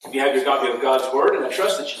If you have your copy of God's Word, and I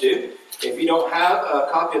trust that you do, if you don't have a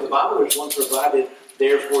copy of the Bible, there's one provided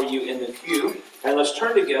there for you in the pew. And let's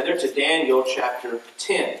turn together to Daniel chapter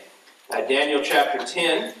 10. Daniel chapter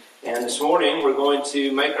 10, and this morning we're going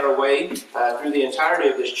to make our way through the entirety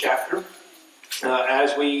of this chapter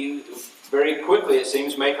as we very quickly, it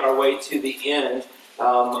seems, make our way to the end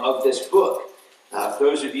of this book. For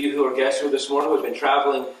those of you who are guests here this morning, we've been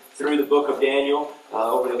traveling through the book of Daniel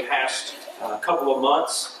over the past couple of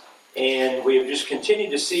months, and we have just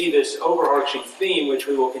continued to see this overarching theme, which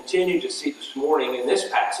we will continue to see this morning in this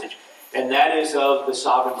passage, and that is of the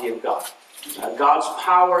sovereignty of God. God's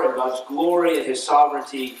power and God's glory and His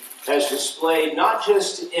sovereignty as displayed not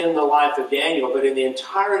just in the life of Daniel, but in the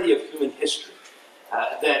entirety of human history.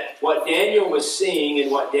 That what Daniel was seeing and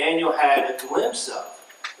what Daniel had a glimpse of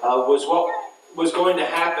was what was going to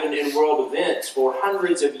happen in world events for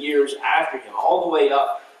hundreds of years after him, all the way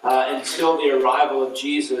up until the arrival of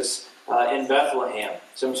Jesus in Bethlehem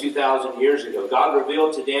some 2,000 years ago. God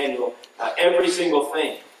revealed to Daniel every single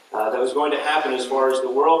thing that was going to happen as far as the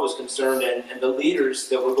world was concerned, and the leaders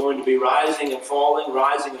that were going to be rising and falling,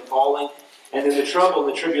 and then the trouble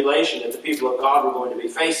and the tribulation that the people of God were going to be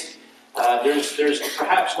facing. There's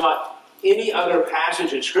perhaps not any other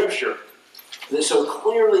passage in Scripture that so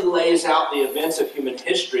clearly lays out the events of human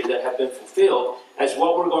history that have been fulfilled as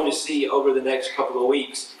what we're going to see over the next couple of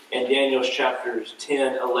weeks in Daniel's chapters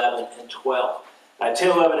 10, 11, and 12.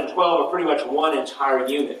 10, 11, and 12 are pretty much one entire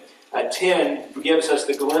unit. 10 gives us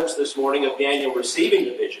the glimpse this morning of Daniel receiving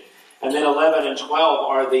the vision. And then 11 and 12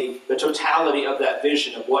 are the totality of that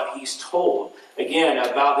vision of what he's told, again,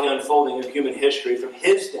 about the unfolding of human history from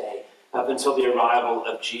his day up until the arrival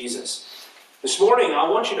of Jesus. This morning, I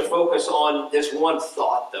want you to focus on this one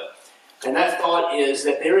thought, though. And that thought is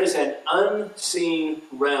that there is an unseen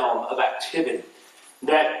realm of activity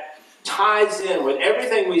that ties in with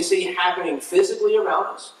everything we see happening physically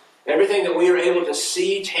around us, everything that we are able to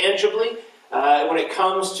see tangibly when it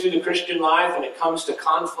comes to the Christian life, when it comes to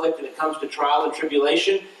conflict, when it comes to trial and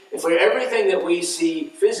tribulation. And for everything that we see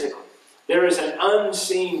physically, there is an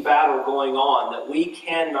unseen battle going on that we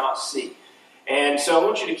cannot see. And so I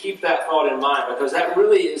want you to keep that thought in mind, because that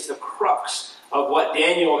really is the crux of what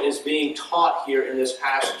Daniel is being taught here in this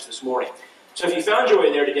passage this morning. So if you found your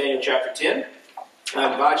way there to Daniel chapter 10,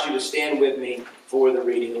 I invite you to stand with me for the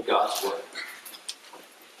reading of God's Word.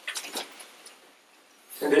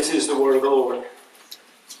 And this is the word of the Lord.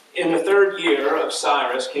 In the 3rd year of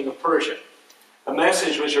Cyrus, king of Persia, a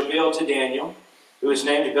message was revealed to Daniel, who was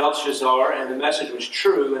named Belteshazzar, and the message was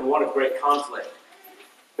true and one of great conflict.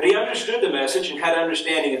 But he understood the message and had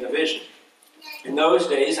understanding of the vision. In those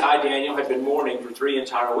days, I, Daniel, had been mourning for 3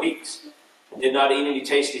 entire weeks, and did not eat any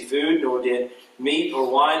tasty food, nor did meat or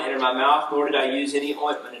wine enter my mouth, nor did I use any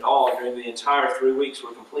ointment at all during the entire 3 weeks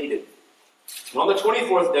were completed. And on the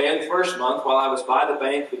 24th day of the 1st month, while I was by the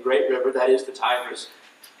bank of the great river, that is the Tigris,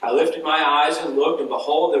 I lifted my eyes and looked, and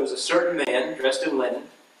behold, there was a certain man dressed in linen,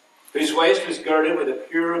 whose waist was girded with the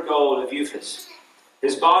pure gold of Uphaz.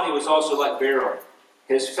 His body was also like beryl.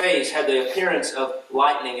 His face had the appearance of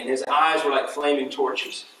lightning, and his eyes were like flaming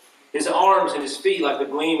torches. His arms and his feet like the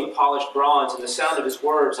gleam of polished bronze, and the sound of his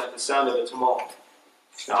words like the sound of a tumult.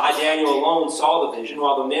 Now I, Daniel, alone saw the vision,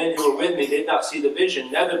 while the men who were with me did not see the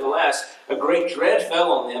vision. Nevertheless, a great dread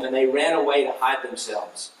fell on them, and they ran away to hide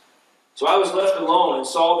themselves. So I was left alone and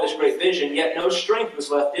saw this great vision, yet no strength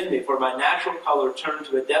was left in me, for my natural color turned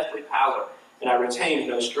to a deathly pallor, and I retained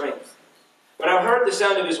no strength. But I heard the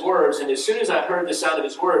sound of his words, and as soon as I heard the sound of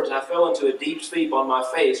his words, I fell into a deep sleep on my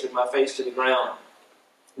face, with my face to the ground.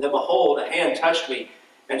 And then behold, a hand touched me,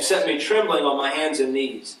 and set me trembling on my hands and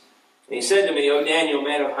knees. And he said to me, O Daniel,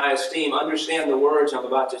 man of high esteem, understand the words I'm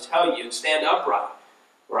about to tell you, and stand upright,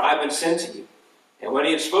 for I have been sent to you. And when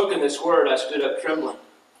he had spoken this word, I stood up trembling.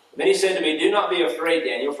 And then he said to me, do not be afraid,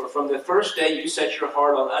 Daniel, for from the first day you set your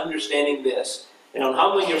heart on understanding this, and on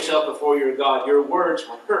humbling yourself before your God, your words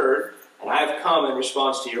were heard, and I have come in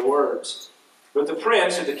response to your words. But the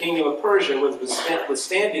prince of the kingdom of Persia was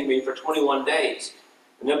withstanding me for 21 days.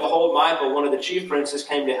 And then behold, Michael, one of the chief princes,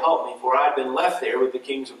 came to help me, for I had been left there with the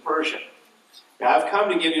kings of Persia. Now I have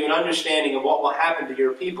come to give you an understanding of what will happen to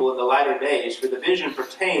your people in the latter days, for the vision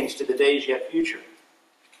pertains to the days yet future.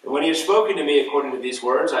 And when he had spoken to me according to these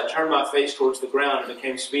words, I turned my face towards the ground and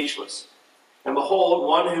became speechless. And behold,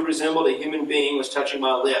 one who resembled a human being was touching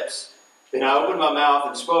my lips. Then I opened my mouth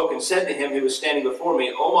and spoke and said to him who was standing before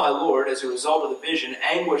me, O my Lord, as a result of the vision,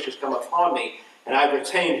 anguish has come upon me, and I have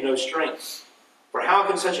retained no strength. For how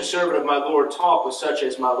can such a servant of my Lord talk with such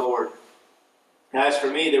as my Lord? As for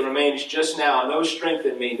me, there remains just now no strength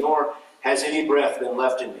in me, nor has any breath been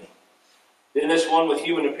left in me. Then this one with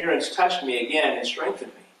human appearance touched me again and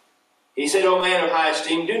strengthened me. He said, O man of high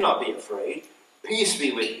esteem, do not be afraid. Peace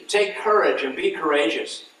be with you. Take courage and be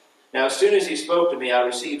courageous. Now as soon as he spoke to me, I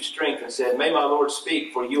received strength and said, May my Lord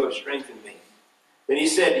speak, for you have strengthened me. Then he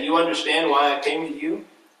said, Do you understand why I came to you?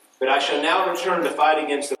 But I shall now return to fight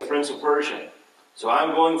against the prince of Persia. So I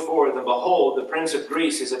am going forth, and behold, the prince of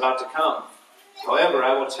Greece is about to come. However,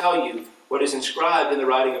 I will tell you what is inscribed in the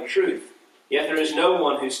writing of truth. Yet there is no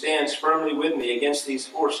one who stands firmly with me against these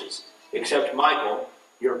forces, except Michael,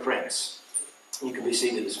 your prince. You can be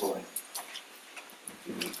seated this morning.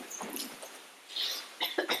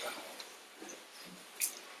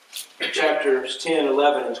 Chapters 10,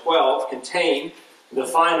 11, and 12 contain the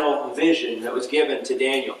final vision that was given to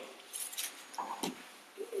Daniel.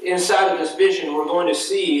 Inside of this vision, we're going to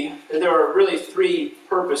see that there are really three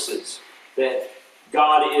purposes that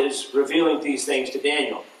God is revealing these things to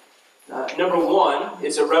Daniel. Number one,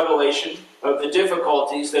 it's a revelation of the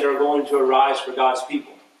difficulties that are going to arise for God's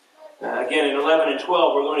people. Again, in 11 and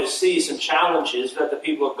 12, we're going to see some challenges that the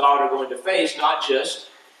people of God are going to face, not just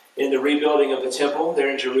in the rebuilding of the temple there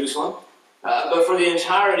in Jerusalem, but for the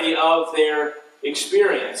entirety of their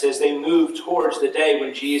experience as they move towards the day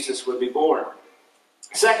when Jesus would be born.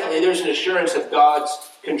 Secondly, there's an assurance of God's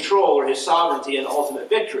control or his sovereignty and ultimate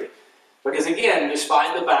victory. Because again,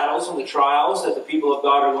 despite the battles and the trials that the people of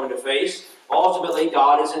God are going to face, ultimately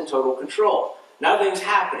God is in total control. Nothing's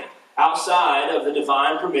happening outside of the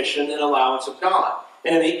divine permission and allowance of God.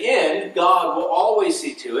 And in the end, God will always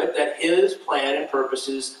see to it that his plan and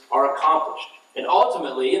purposes are accomplished. And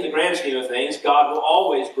ultimately, in the grand scheme of things, God will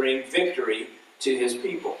always bring victory to his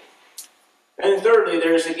people. And thirdly,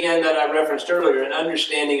 there's again that I referenced earlier, an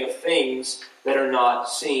understanding of things that are not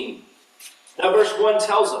seen. Now, verse 1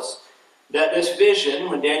 tells us that this vision,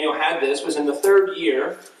 when Daniel had this, was in the 3rd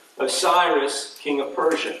year of Cyrus, king of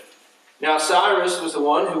Persia. Now, Cyrus was the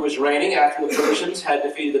one who was reigning after the Persians had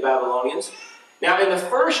defeated the Babylonians. Now, in the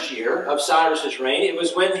 1st year of Cyrus's reign, it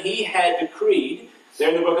was when he had decreed, there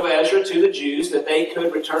in the book of Ezra, to the Jews that they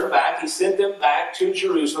could return back. He sent them back to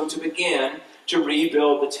Jerusalem to begin to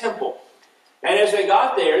rebuild the temple. And as they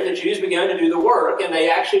got there, the Jews began to do the work, and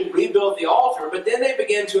they actually rebuilt the altar, but then they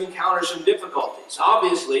began to encounter some difficulties.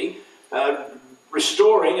 Obviously,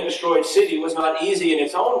 restoring a destroyed city was not easy in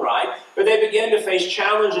its own right, but they began to face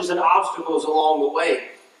challenges and obstacles along the way.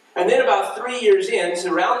 And then about 3 years in,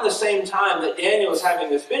 so around the same time that Daniel was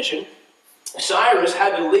having this vision, Cyrus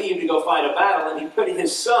had to leave to go fight a battle, and he put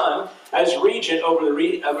his son as regent over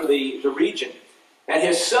the region. And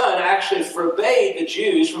his son actually forbade the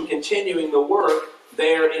Jews from continuing the work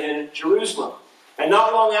there in Jerusalem. And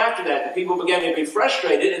not long after that, the people began to be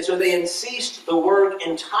frustrated, and so they ceased the work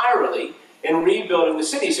entirely in rebuilding the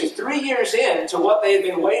city. So 3 years into what they had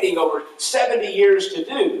been waiting over 70 years to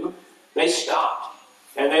do, they stopped.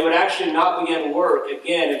 And they would actually not begin work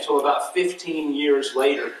again until about 15 years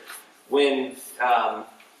later when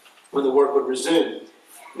the work would resume.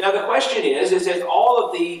 Now the question is if all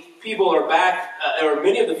of the people are back, or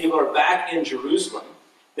many of the people are back in Jerusalem,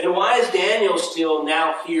 then why is Daniel still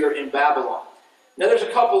now here in Babylon? Now there's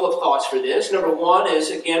a couple of thoughts for this. Number one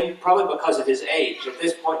is, again, probably because of his age. At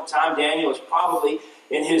this point in time, Daniel is probably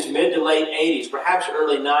in his mid to late 80s, perhaps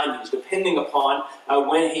early 90s, depending upon how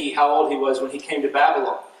old he was when he came to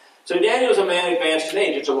Babylon. So Daniel's a man advanced in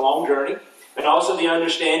age. It's a long journey. And also the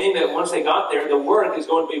understanding that once they got there, the work is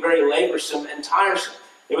going to be very laborsome and tiresome.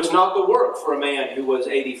 It was not the work for a man who was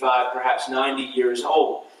 85, perhaps 90 years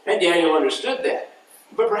old. And Daniel understood that.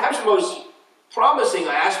 But perhaps the most promising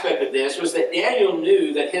aspect of this was that Daniel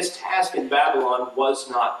knew that his task in Babylon was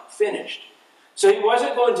not finished. So he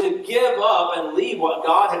wasn't going to give up and leave what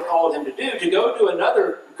God had called him to do to go do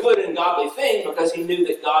another good and godly thing because he knew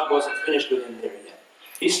that God wasn't finished with him there yet.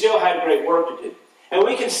 He still had great work to do. And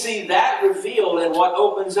we can see that revealed in what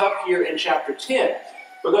opens up here in chapter 10.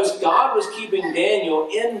 Because God was keeping Daniel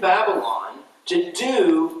in Babylon to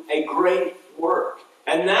do a great work.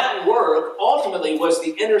 And that work ultimately was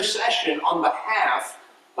the intercession on behalf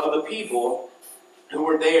of the people who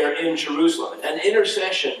were there in Jerusalem. An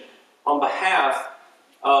intercession on behalf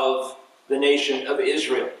of the nation of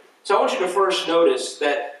Israel. So I want you to first notice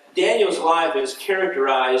that Daniel's life is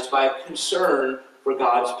characterized by a concern for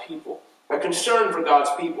God's people. A concern for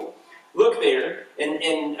God's people. Look there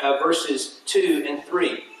in verses 2 and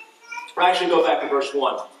 3. Or actually go back to verse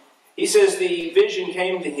 1. He says, the vision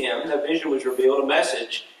came to him, the vision was revealed, a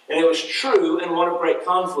message, and it was true and one of great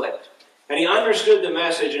conflict. And he understood the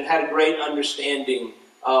message and had a great understanding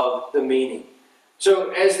of the meaning.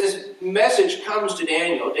 So as this message comes to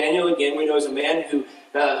Daniel, Daniel again we know is a man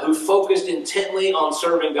who focused intently on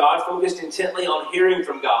serving God, focused intently on hearing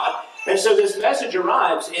from God. And so this message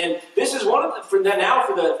arrives, and this is one of the, for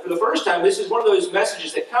the first time, this is one of those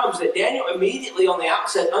messages that comes that Daniel immediately on the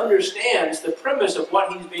outset understands the premise of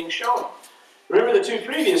what he's being shown. Remember the two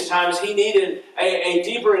previous times he needed a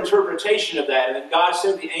deeper interpretation of that, and then God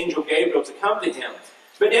sent the angel Gabriel to come to him.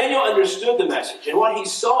 But Daniel understood the message, and what he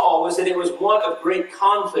saw was that it was one of great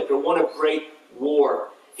conflict or one of great war.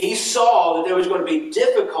 He saw that there was going to be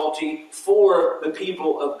difficulty for the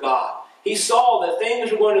people of God. He saw that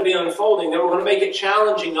things were going to be unfolding that were going to make it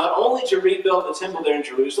challenging not only to rebuild the temple there in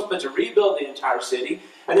Jerusalem, but to rebuild the entire city.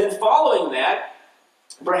 And then following that,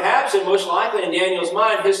 perhaps and most likely in Daniel's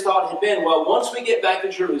mind, his thought had been, well, once we get back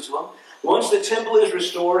to Jerusalem, once the temple is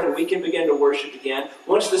restored and we can begin to worship again,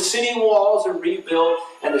 once the city walls are rebuilt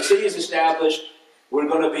and the city is established, we're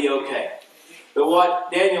going to be okay. But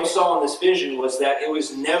what Daniel saw in this vision was that it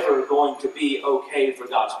was never going to be okay for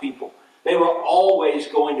God's people. They were always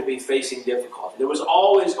going to be facing difficulty. There was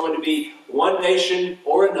always going to be one nation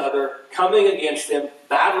or another coming against them,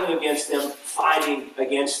 battling against them, fighting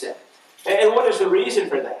against them. And what is the reason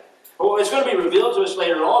for that? Well, it's going to be revealed to us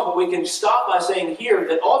later on, but we can stop by saying here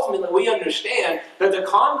that ultimately we understand that the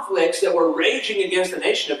conflicts that were raging against the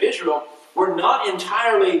nation of Israel were not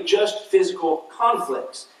entirely just physical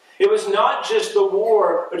conflicts. It was not just the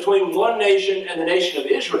war between one nation and the nation of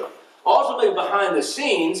Israel. Ultimately, behind the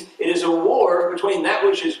scenes, it is a war between that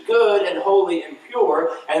which is good and holy and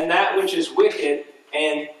pure and that which is wicked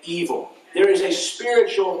and evil. There is a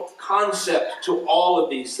spiritual concept to all of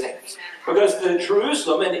these things. Because the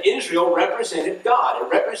Jerusalem and Israel represented God.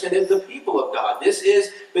 It represented the people of God. This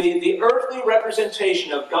is the earthly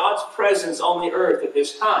representation of God's presence on the earth at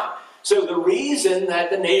this time. So the reason that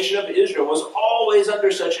the nation of Israel was always under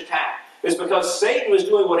such attack is because Satan was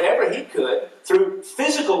doing whatever he could through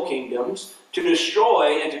physical kingdoms to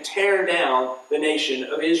destroy and to tear down the nation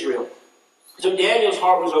of Israel. So Daniel's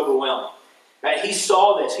heart was overwhelmed. He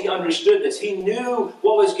saw this. He understood this. He knew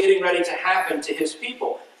what was getting ready to happen to his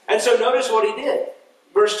people. And so notice what he did.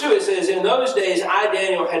 Verse 2, it says, "In those days I,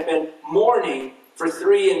 Daniel, had been mourning for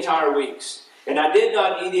 3 entire weeks. And I did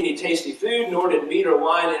not eat any tasty food, nor did meat or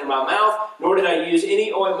wine enter my mouth, nor did I use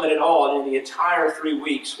any ointment at all, and the entire 3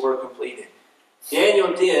 weeks were completed."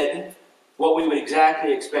 Daniel did what we would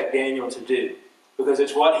exactly expect Daniel to do, because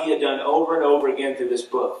it's what he had done over and over again through this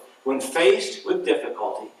book. When faced with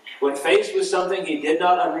difficulty, when faced with something he did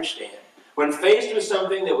not understand, when faced with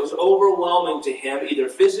something that was overwhelming to him, either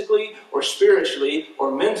physically or spiritually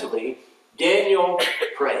or mentally, Daniel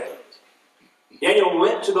prayed. Daniel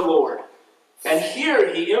went to the Lord. And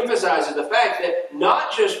here he emphasizes the fact that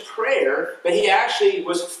not just prayer, but he actually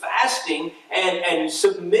was fasting and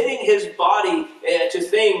submitting his body to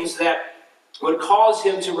things that would cause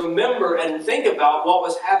him to remember and think about what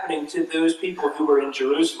was happening to those people who were in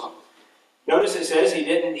Jerusalem. Notice it says he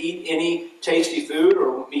didn't eat any tasty food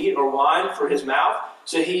or meat or wine for his mouth.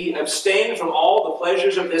 So he abstained from all the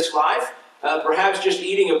pleasures of this life, perhaps just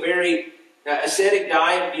eating a very ascetic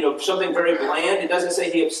diet, something very bland. It doesn't say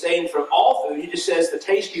he abstained from all food. He just says the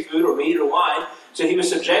tasty food or meat or wine. So he was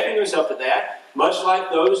subjecting himself to that, much like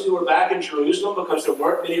those who were back in Jerusalem, because there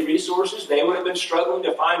weren't many resources. They would have been struggling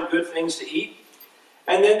to find good things to eat.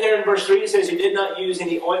 And then there in verse 3 it says he did not use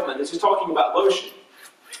any ointment. This is talking about lotion.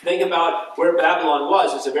 Think about where Babylon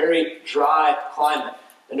was. It's a very dry climate.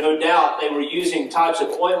 And no doubt they were using types of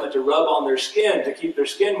ointment to rub on their skin to keep their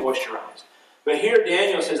skin moisturized. But here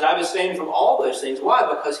Daniel says, I've abstained from all those things. Why?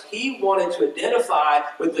 Because he wanted to identify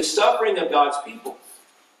with the suffering of God's people.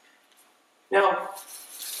 Now,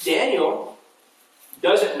 Daniel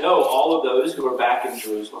doesn't know all of those who are back in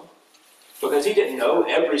Jerusalem, because he didn't know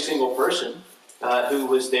every single person who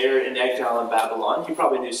was there in exile in Babylon. He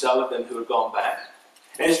probably knew some of them who had gone back.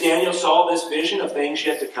 And as Daniel saw this vision of things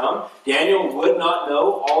yet to come, Daniel would not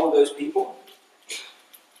know all of those people.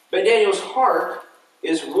 But Daniel's heart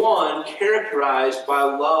is one characterized by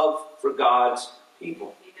love for God's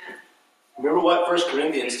people. Remember what 1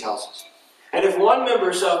 Corinthians tells us. And if one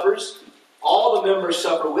member suffers, all the members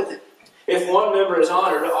suffer with it. If one member is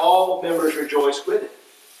honored, all members rejoice with it.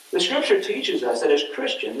 The Scripture teaches us that as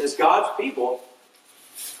Christians, as God's people,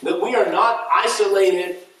 that we are not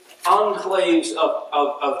isolated enclaves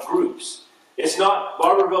of groups. It's not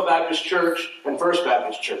Barberville Baptist Church and First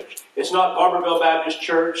Baptist Church. It's not Barberville Baptist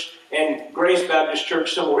Church and Grace Baptist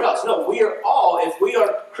Church somewhere else. No, we are all, if we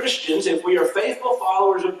are Christians, if we are faithful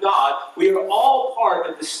followers of God, we are all part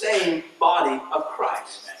of the same body of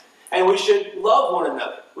Christ. And we should love one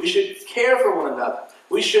another. We should care for one another.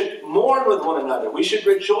 We should mourn with one another. We should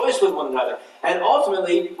rejoice with one another. And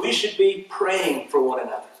ultimately, we should be praying for one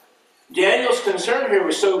another. Daniel's concern here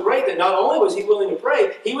was so great that not only was he willing to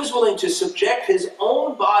pray, he was willing to subject his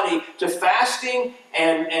own body to fasting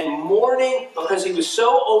and mourning because he was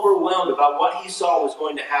so overwhelmed about what he saw was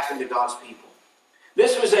going to happen to God's people.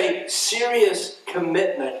 This was a serious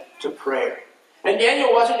commitment to prayer. And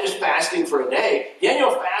Daniel wasn't just fasting for a day.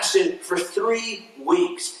 Daniel fasted for 3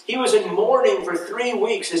 weeks. He was in mourning for 3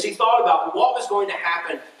 weeks as he thought about what was going to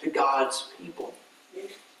happen to God's people.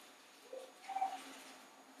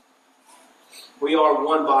 We are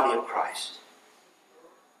one body of Christ.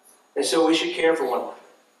 And so we should care for one another.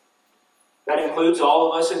 That includes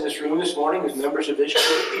all of us in this room this morning as members of this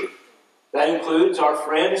church. That includes our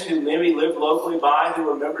friends who maybe live locally by, who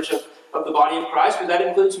are members of the body of Christ, but that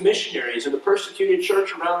includes missionaries and the persecuted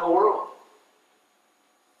church around the world.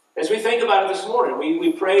 As we think about it this morning,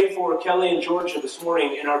 we prayed for Kelly and Georgia this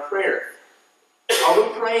morning in our prayer. Are we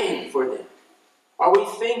praying for them? Are we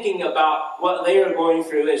thinking about what they are going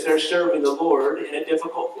through as they're serving the Lord in a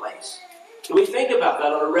difficult place? Do we think about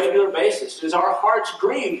that on a regular basis? Does our hearts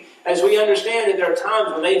grieve as we understand that there are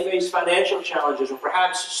times when they face financial challenges or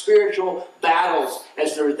perhaps spiritual battles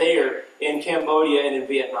as they're there in Cambodia and in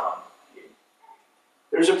Vietnam?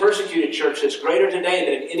 There's a persecuted church that's greater today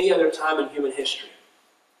than at any other time in human history.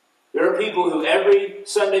 There are people who every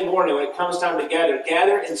Sunday morning when it comes time to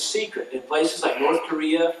gather in secret in places like North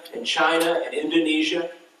Korea and China and Indonesia.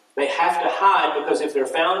 They have to hide because if they're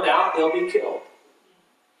found out, they'll be killed.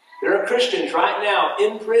 There are Christians right now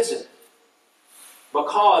in prison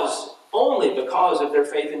only because of their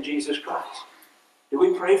faith in Jesus Christ. Do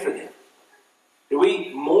we pray for them? Do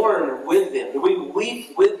we mourn with them? Do we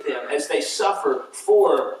weep with them as they suffer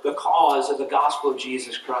for the cause of the gospel of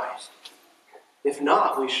Jesus Christ? If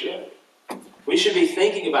not, we should. We should be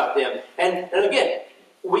thinking about them. And again,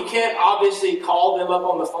 we can't obviously call them up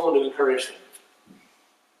on the phone to encourage them.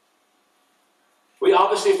 We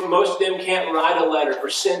obviously, for most of them, can't write a letter or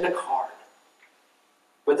send a card.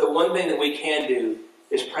 But the one thing that we can do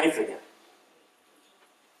is pray for them.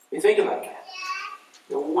 You think about that.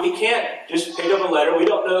 We can't just pick up a letter. We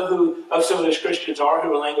don't know who of some of those Christians are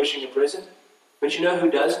who are languishing in prison. But you know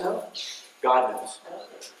who does know? God knows.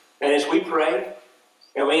 And as we pray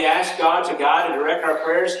and we ask God to guide and direct our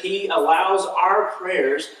prayers, He allows our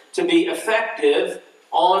prayers to be effective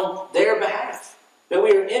on their behalf. That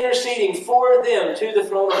we are interceding for them to the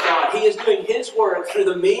throne of God. He is doing His work through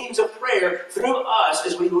the means of prayer through us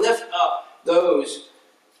as we lift up those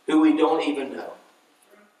who we don't even know.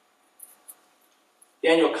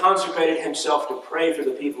 Daniel consecrated himself to pray for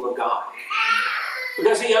the people of God.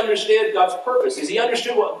 Because he understood God's purposes. He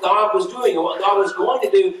understood what God was doing and what God was going to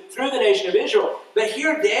do through the nation of Israel. But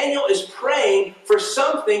here Daniel is praying for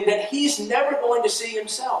something that he's never going to see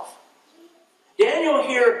himself. Daniel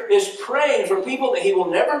here is praying for people that he will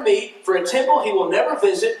never meet, for a temple he will never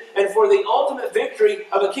visit, and for the ultimate victory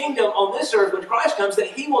of a kingdom on this earth when Christ comes that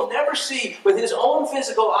he will never see with his own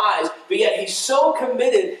physical eyes. But yet he's so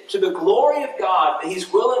committed to the glory of God that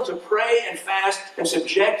he's willing to pray and fast and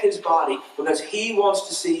subject his body because he wants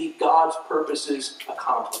to see God's purposes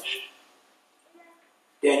accomplished.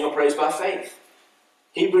 Daniel prays by faith.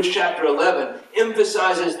 Hebrews chapter 11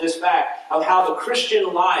 emphasizes this fact of how the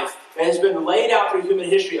Christian life has been laid out through human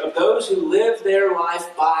history of those who live their life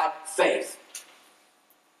by faith.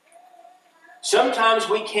 Sometimes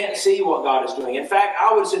we can't see what God is doing. In fact,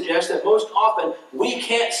 I would suggest that most often we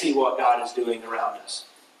can't see what God is doing around us.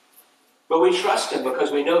 But we trust Him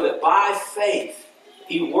because we know that by faith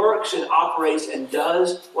He works and operates and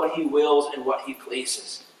does what He wills and what He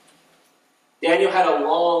pleases. Daniel had a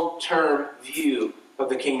long-term view of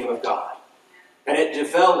the kingdom of God. And it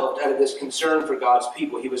developed out of this concern for God's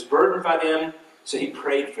people. He was burdened by them, so he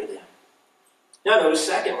prayed for them. Now notice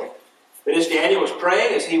secondly, that as Daniel was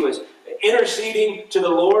praying, as he was interceding to the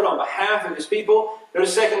Lord on behalf of his people,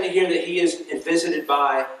 notice secondly here that he is visited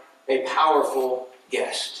by a powerful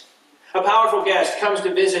guest. A powerful guest comes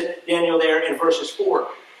to visit Daniel there in verses 4.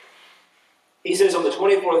 He says, on the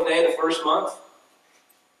 24th day of the first month,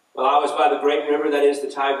 while I was by the great river, that is the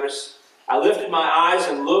Tigris, I lifted my eyes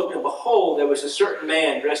and looked, and behold, there was a certain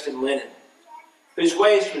man dressed in linen, whose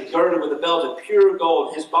waist was girded with a belt of pure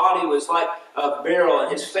gold. His body was like a beryl,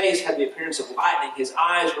 and his face had the appearance of lightning. His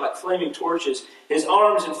eyes were like flaming torches. His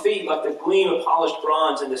arms and feet like the gleam of polished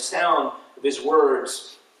bronze, and the sound of his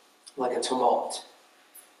words like a tumult.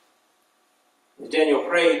 As Daniel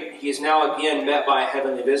prayed, he is now again met by a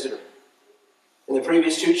heavenly visitor. In the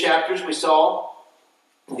previous 2 chapters, we saw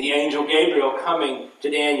the angel Gabriel coming to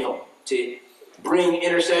Daniel to bring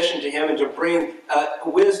intercession to him and to bring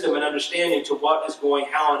wisdom and understanding to what is going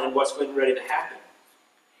on and what's been ready to happen.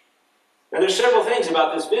 Now, there's several things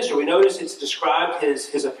about this visitor. We notice it's described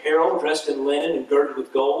his apparel, dressed in linen and girded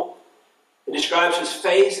with gold. It describes his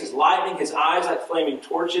face as lightning, his eyes like flaming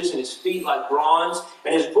torches, and his feet like bronze,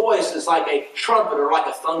 and his voice is like a trumpet or like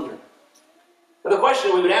a thunder. Now, the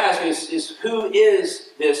question we would ask is who is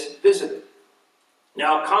this visitor?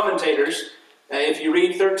 Now, commentators, if you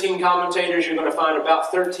read 13 commentators, you're going to find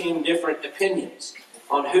about 13 different opinions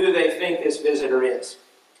on who they think this visitor is.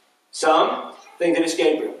 Some think that it's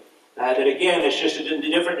Gabriel. That again, it's just a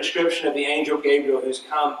different description of the angel Gabriel who's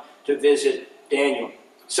come to visit Daniel.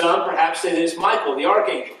 Some perhaps say that it's Michael, the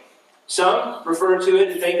archangel. Some refer to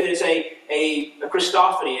it and think that it's a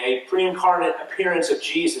Christophany, a pre-incarnate appearance of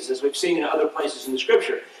Jesus, as we've seen in other places in the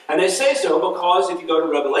Scripture. And they say so because if you go to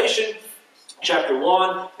Revelation chapter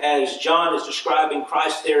 1, as John is describing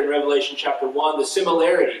Christ there in Revelation chapter 1, the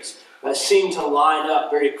similarities seem to line up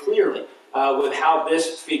very clearly with how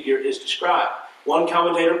this figure is described. One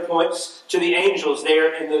commentator points to the angels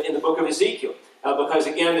there in the book of Ezekiel, because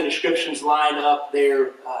again the descriptions line up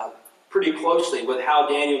there pretty closely with how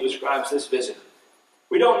Daniel describes this visitor.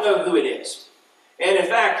 We don't know who it is. And in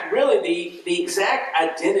fact, really the exact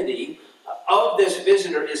identity of this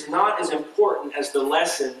visitor is not as important as the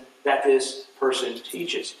lesson that this person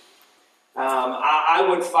teaches. I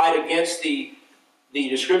would fight against the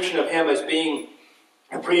description of him as being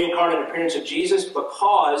a pre-incarnate appearance of Jesus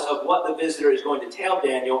because of what the visitor is going to tell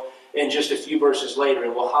Daniel in just a few verses later,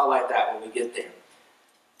 and we'll highlight that when we get there.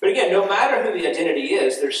 But again, no matter who the identity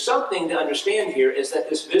is, there's something to understand here is that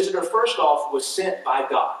this visitor, first off, was sent by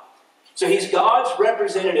God. So he's God's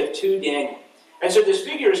representative to Daniel. And so this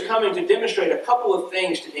figure is coming to demonstrate a couple of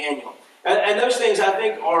things to Daniel. And those things, I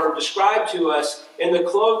think, are described to us in the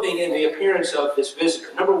clothing and the appearance of this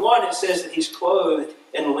visitor. Number one, it says that he's clothed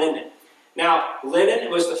in linen. Now, linen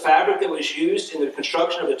was the fabric that was used in the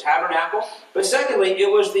construction of the tabernacle. But secondly, it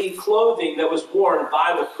was the clothing that was worn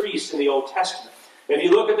by the priests in the Old Testament. If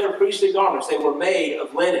you look at their priestly garments, they were made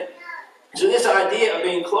of linen. So this idea of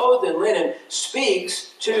being clothed in linen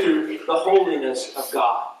speaks to the holiness of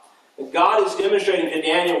God. And God is demonstrating to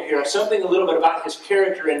Daniel here something a little bit about his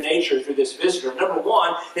character and nature through this visitor. Number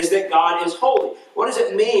one is that God is holy. What does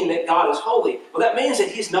it mean that God is holy? Well, that means that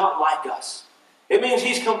he's not like us. It means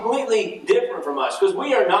he's completely different from us because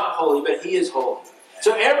we are not holy, but he is holy.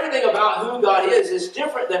 So everything about who God is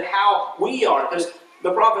different than how we are. Because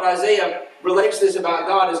the prophet Isaiah relates this about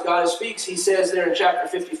God as God speaks. He says there in chapter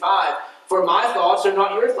 55, "For my thoughts are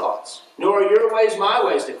not your thoughts, nor are your ways my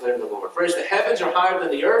ways, declared the Lord. For as the heavens are higher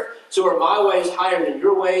than the earth, so are my ways higher than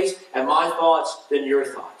your ways, and my thoughts than your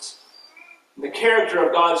thoughts." The character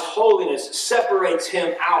of God's holiness separates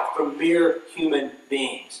him out from mere human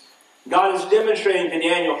beings. God is demonstrating to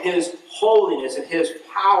Daniel his holiness and his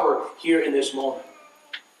power here in this moment.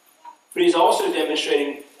 But he's also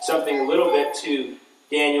demonstrating something a little bit to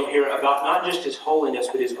Daniel here about not just his holiness,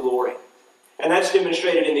 but his glory. And that's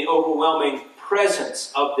demonstrated in the overwhelming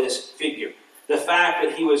presence of this figure. The fact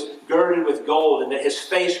that he was girded with gold and that his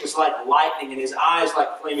face was like lightning and his eyes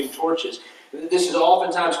like flaming torches. This is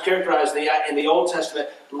oftentimes characterized in the Old Testament.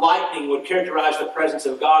 Lightning would characterize the presence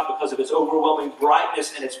of God because of its overwhelming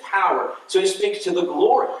brightness and its power. So it speaks to the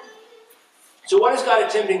glory. So what is God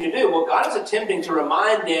attempting to do? Well, God is attempting to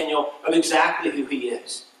remind Daniel of exactly who he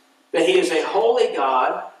is. That he is a holy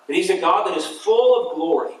God, that he's a God that is full of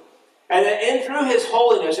glory. And that through his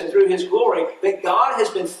holiness and through his glory, that God has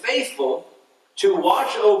been faithful to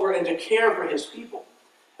watch over and to care for his people.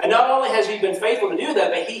 And not only has he been faithful to do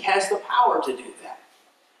that, but he has the power to do that.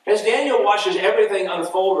 As Daniel watches everything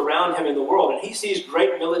unfold around him in the world, and he sees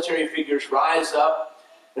great military figures rise up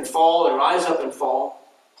and fall and rise up and fall,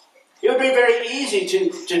 it would be very easy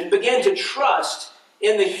to begin to trust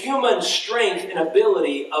in the human strength and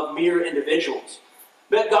ability of mere individuals.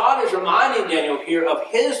 But God is reminding Daniel here of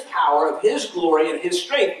his power, of his glory, and his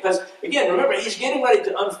strength. Because, again, remember, he's getting ready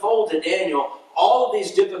to unfold to Daniel all of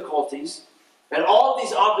these difficulties and all of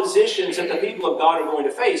these oppositions that the people of God are going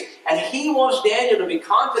to face. And he wants Daniel to be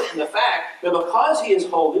confident in the fact that because he is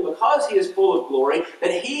holy, because he is full of glory,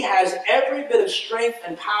 that he has every bit of strength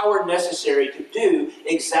and power necessary to do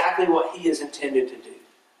exactly what he is intended to do.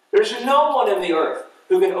 There's no one in the earth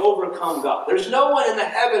who can overcome God. There's no one in the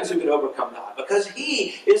heavens who can overcome God because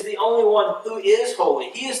he is the only one who is holy.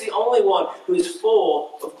 He is the only one who is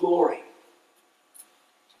full of glory.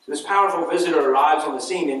 So this powerful visitor arrives on the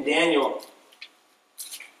scene, and Daniel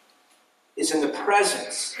is in the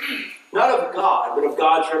presence, not of God, but of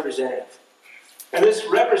God's representative. And this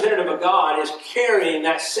representative of God is carrying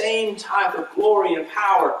that same type of glory and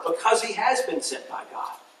power because he has been sent by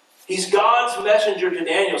God. He's God's messenger to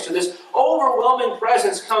Daniel. So this overwhelming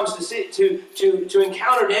presence comes to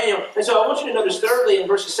encounter Daniel. And so I want you to notice thirdly in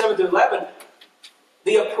verses 7 through 11,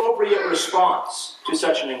 the appropriate response to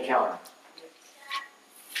such an encounter.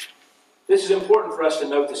 This is important for us to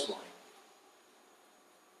note this morning.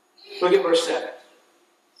 Look at verse 7.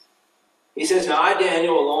 He says, "Now I,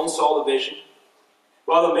 Daniel, alone saw the vision.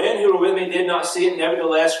 While the men who were with me did not see it,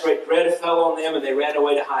 nevertheless great dread fell on them, and they ran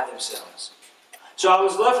away to hide themselves. So I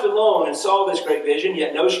was left alone and saw this great vision,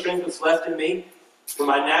 yet no strength was left in me, for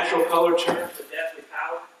my natural color turned to deathly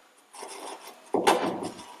power."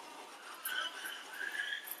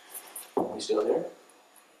 You still there?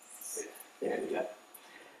 There we go.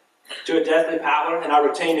 "To a deathly power, and I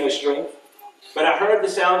retained no strength. But I heard the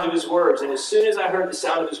sound of his words, and as soon as I heard the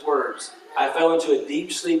sound of his words, I fell into a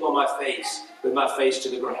deep sleep on my face, with my face to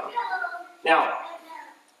the ground." Now,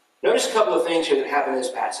 notice a couple of things here that happen in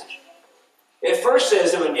this passage. It first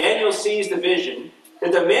says that when Daniel sees the vision,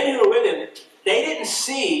 that the men who were with him, they didn't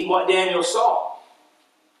see what Daniel saw.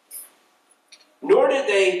 Nor did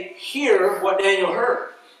they hear what Daniel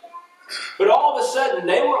heard. But all of a sudden,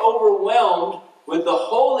 they were overwhelmed with the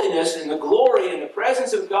holiness and the glory and the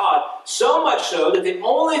presence of God, so much so that the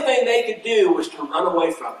only thing they could do was to run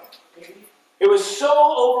away from it. It was so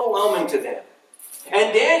overwhelming to them.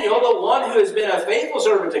 And Daniel, the one who has been a faithful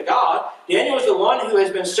servant to God, Daniel is the one who has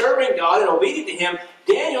been serving God and obedient to Him.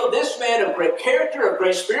 Daniel, this man of great character, of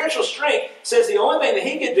great spiritual strength, says the only thing that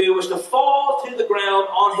he could do was to fall to the ground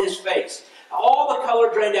on his face. All the color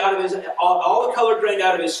drained out of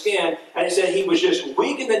his skin, and it said he was just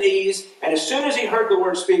weak in the knees, and as soon as he heard the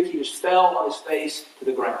word speak, he just fell on his face to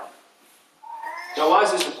the ground. Now, why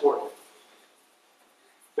is this important?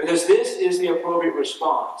 Because this is the appropriate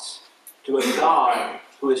response to a God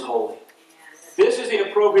who is holy. This is the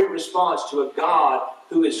appropriate response to a God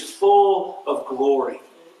who is full of glory.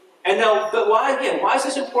 And now, but why is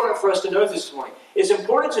this important for us to note this morning? It's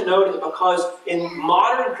important to note it because in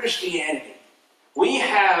modern Christianity, we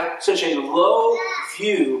have such a low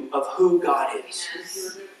view of who God is.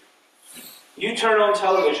 You turn on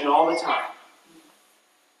television all the time,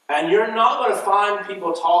 and you're not going to find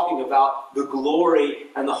people talking about the glory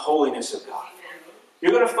and the holiness of God.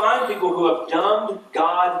 You're going to find people who have dumbed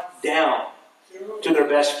God down to their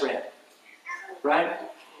best friend. Right?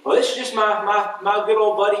 Well, this is just my good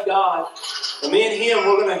old buddy God. And me and him,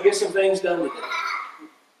 we're going to get some things done today.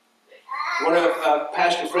 One of a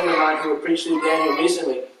pastor friend of mine who had preached through Daniel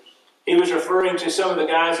recently, he was referring to some of the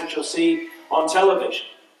guys that you'll see on television,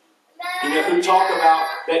 who talk about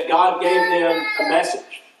that God gave them a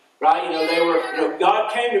message. Right?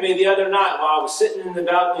 God came to me the other night while I was sitting in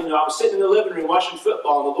the living room watching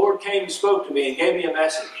football, and the Lord came and spoke to me and gave me a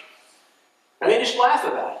message. And they just laugh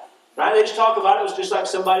about it. Right? They just talk about it. It was just like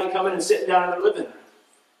somebody coming and sitting down in their living room.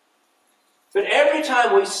 But every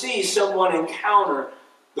time we see someone encounter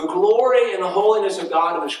the glory and the holiness of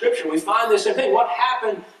God in the Scripture, we find the same thing. What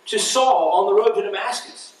happened to Saul on the road to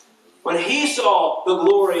Damascus? When he saw the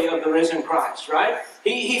glory of the risen Christ, right?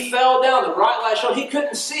 He fell down, the bright light shone. He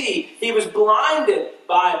couldn't see. He was blinded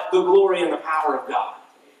by the glory and the power of God.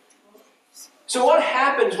 So what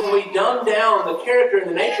happens when we dumb down the character and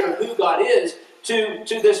the nature of who God is to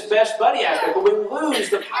this best buddy aspect? But we lose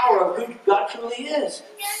the power of who God truly is.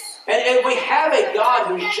 And if we have a God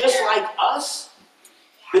who's just like us,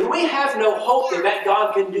 then we have no hope that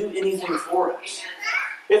God can do anything for us.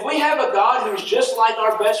 If we have a God who's just like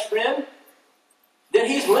our best friend, then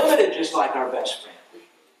He's limited just like our best friend.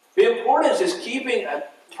 The importance is keeping a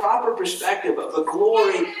proper perspective of the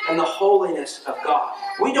glory and the holiness of God.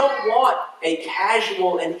 We don't want a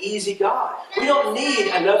casual and easy God. We don't need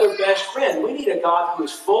another best friend. We need a God who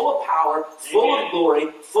is full of power, full of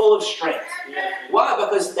glory, full of strength. Why?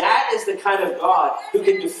 Because that is the kind of God who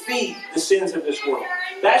can defeat the sins of this world.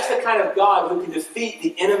 That's the kind of God who can defeat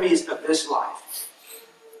the enemies of this life.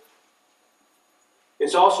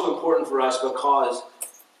 It's also important for us because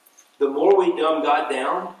the more we dumb God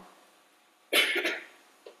down,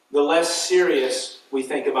 the less serious we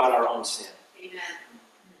think about our own sin. Amen.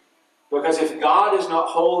 Because if God is not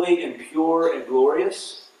holy and pure and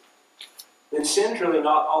glorious, then sin's really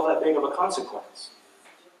not all that big of a consequence.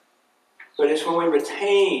 But it's when we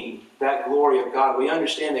retain that glory of God, we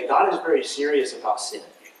understand that God is very serious about sin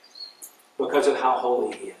because of how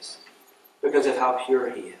holy He is, because of how pure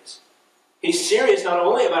He is. He's serious not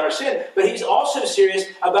only about our sin, but He's also serious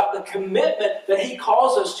about the commitment that He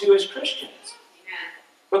calls us to as Christians.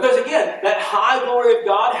 Because again, that high glory of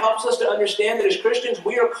God helps us to understand that as Christians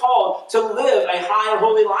we are called to live a high and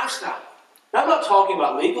holy lifestyle. Now, I'm not talking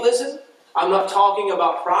about legalism. I'm not talking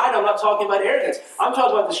about pride. I'm not talking about arrogance. I'm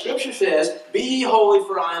talking about the Scripture says, be ye holy,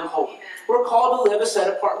 for I am holy. We're called to live a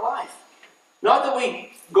set-apart life. Not that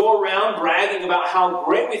we go around bragging about how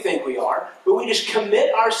great we think we are, but we just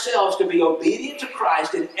commit ourselves to be obedient to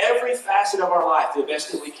Christ in every facet of our life the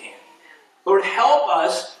best that we can. Lord, help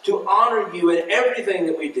us to honor you in everything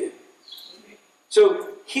that we do. So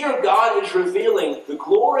here God is revealing the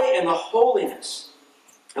glory and the holiness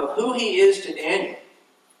of who he is to Daniel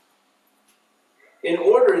in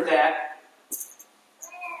order that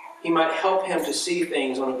he might help him to see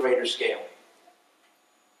things on a greater scale.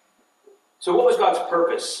 So what was God's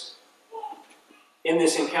purpose in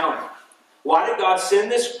this encounter? Why did God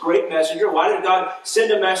send this great messenger? Why did God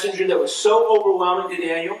send a messenger that was so overwhelming to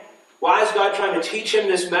Daniel? Why is God trying to teach him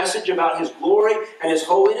this message about his glory and his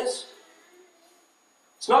holiness?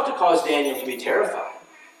 It's not to cause Daniel to be terrified,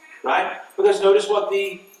 right? Because notice what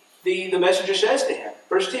the messenger says to him.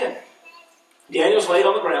 Verse 10. Daniel's laid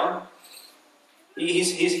on the ground.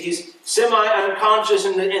 He's semi-unconscious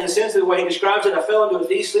in the sense of the way he describes it. I fell into a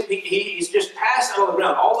deep sleep. He's just passed out on the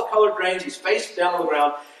ground. All the color drains. He's face down on the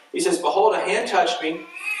ground. He says, behold, a hand touched me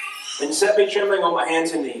and set me trembling on my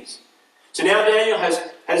hands and knees. So now Daniel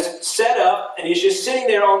has set up and he's just sitting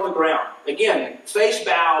there on the ground. Again, face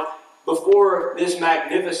bowed before this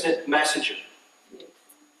magnificent messenger. And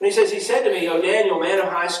he says, he said to me, O Daniel, man of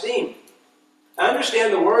high esteem, I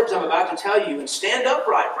understand the words I'm about to tell you and stand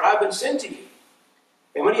upright, for I've been sent to you.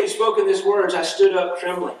 And when he had spoken these words, I stood up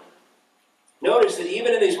trembling. Notice that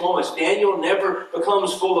even in these moments, Daniel never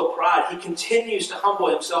becomes full of pride. He continues to humble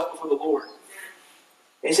himself before the Lord.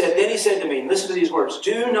 Then he said to me, listen to these words,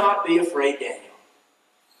 do not be afraid, Daniel.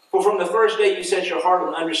 For from the first day you set your heart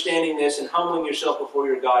on understanding this and humbling yourself before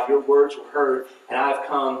your God, your words were heard, and I have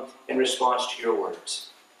come in response to your words.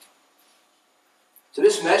 So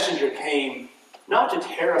this messenger came not to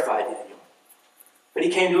terrify Daniel, but he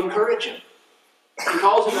came to encourage him. He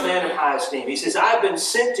calls him a man of high esteem. He says, I've been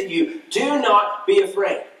sent to you. Do not be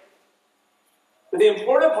afraid. But the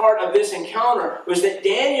important part of this encounter was that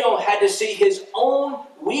Daniel had to see his own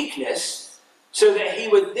weakness so that he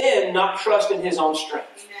would then not trust in his own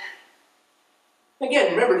strength.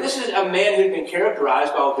 Again, remember, this is a man who'd been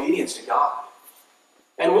characterized by obedience to God.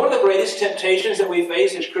 And one of the greatest temptations that we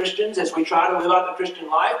face as Christians as we try to live out the Christian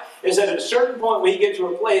life is that at a certain point we get to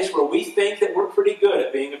a place where we think that we're pretty good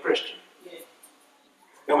at being a Christian.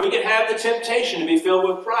 And we can have the temptation to be filled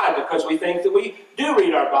with pride because we think that we do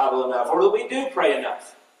read our Bible enough or that we do pray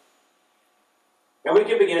enough. And we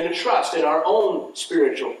can begin to trust in our own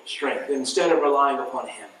spiritual strength instead of relying upon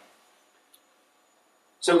him.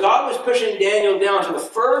 So God was pushing Daniel down to the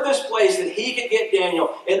furthest place that he could get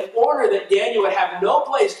Daniel in order that Daniel would have no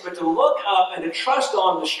place but to look up and to trust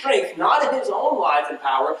on the strength, not in his own life and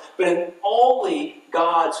power, but in only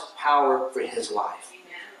God's power for his life.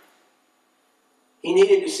 He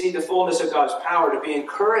needed to see the fullness of God's power to be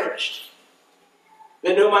encouraged.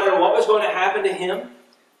 That no matter what was going to happen to him,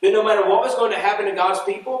 that no matter what was going to happen to God's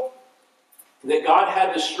people, that God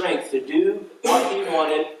had the strength to do what he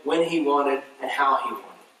wanted, when he wanted, and how he wanted.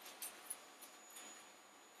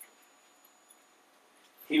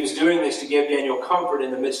 He was doing this to give Daniel comfort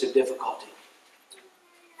in the midst of difficulty.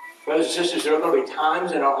 Brothers and sisters, there are going to be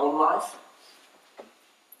times in our own life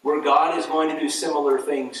where God is going to do similar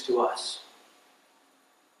things to us.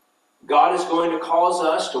 God is going to cause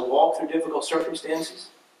us to walk through difficult circumstances.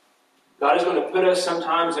 God is going to put us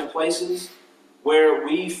sometimes in places where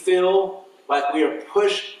we feel like we are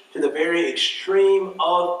pushed to the very extreme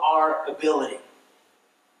of our ability.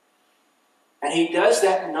 And he does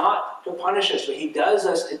that not to punish us, but he does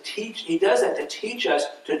that to teach us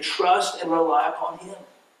to trust and rely upon him.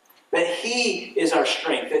 That he is our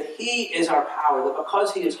strength, that he is our power, that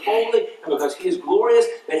because he is holy and because he is glorious,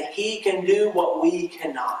 that he can do what we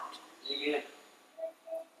cannot. Amen.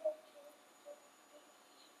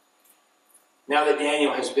 Now that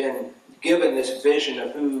Daniel has been given this vision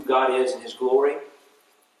of who God is and his glory,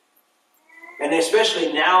 and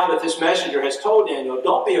especially now that this messenger has told Daniel,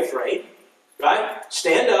 don't be afraid, right?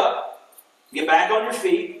 Stand up, get back on your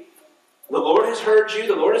feet. The Lord has heard you,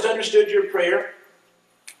 the Lord has understood your prayer.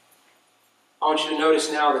 I want you to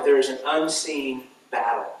notice now that there is an unseen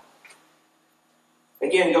battle.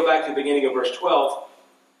 Again, go back to the beginning of verse 12.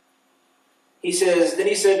 He says, then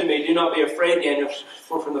he said to me, do not be afraid, Daniel,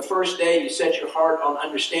 for from the first day you set your heart on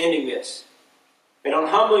understanding this. And on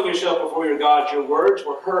humbling yourself before your God, your words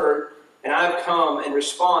were heard, and I have come in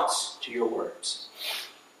response to your words.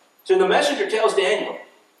 So the messenger tells Daniel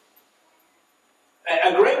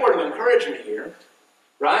a great word of encouragement here,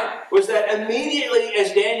 right, was that immediately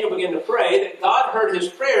as Daniel began to pray, that God heard his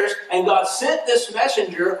prayers, and God sent this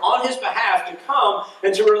messenger on his behalf to come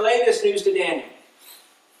and to relay this news to Daniel.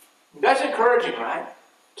 That's encouraging, right?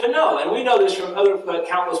 To know, and we know this from other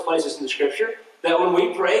countless places in the Scripture, that when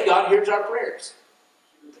we pray, God hears our prayers.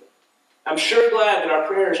 I'm sure glad that our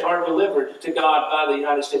prayers aren't delivered to God by the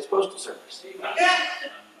United States Postal Service.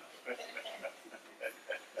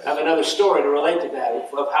 I have another story to relate to that,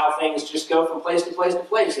 of how things just go from place to place to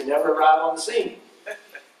place and never arrive on the scene.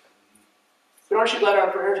 But aren't you glad our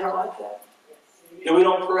prayers aren't like that? That we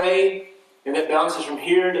don't pray, and it bounces from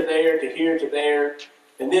here to there to here to there,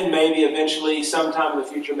 and then maybe eventually, sometime in the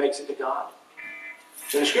future, makes it to God.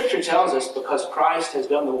 And the Scripture tells us, because Christ has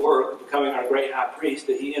done the work of becoming our great high priest,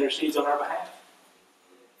 that he intercedes on our behalf.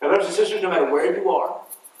 Now, brothers and sisters, no matter where you are,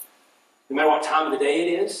 no matter what time of the day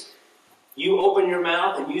it is, you open your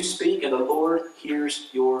mouth and you speak, and the Lord hears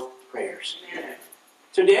your prayers. Amen.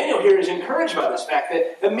 So Daniel here is encouraged by this fact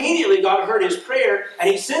that immediately God heard his prayer, and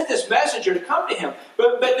he sent this messenger to come to him.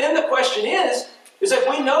 But then the question is that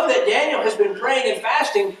we know that Daniel has been praying and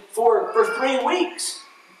fasting for 3 weeks.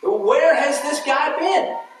 Where has this guy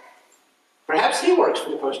been? Perhaps he works for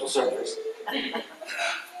the Postal Service.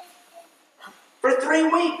 For 3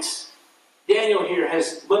 weeks, Daniel here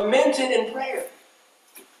has lamented in prayer,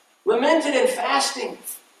 lamented in fasting.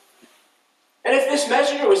 And if this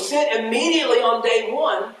messenger was sent immediately on day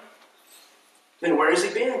 1, then where has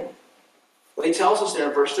he been? Well, he tells us there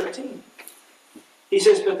in verse 13. He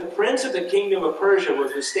says, "But the prince of the kingdom of Persia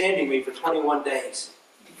was withstanding me for 21 days.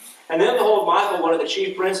 And then behold, Michael, one of the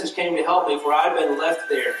chief princes, came to help me, for I had been left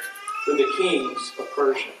there with the kings of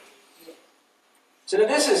Persia." So now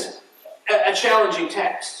this is a challenging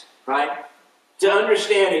text, right? To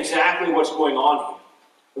understand exactly what's going on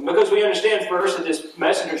here. Because we understand first that this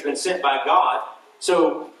messenger has been sent by God.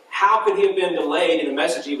 So how could he have been delayed in the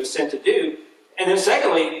message he was sent to do? And then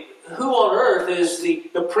secondly, who on earth is the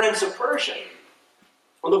prince of Persia?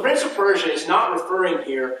 Well, the prince of Persia is not referring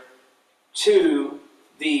here to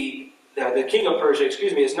the king of Persia,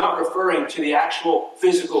 is not referring to the actual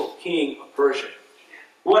physical king of Persia.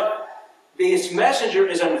 What this messenger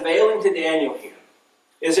is unveiling to Daniel here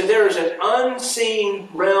is that there is an unseen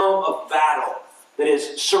realm of battle that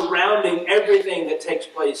is surrounding everything that takes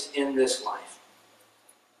place in this life.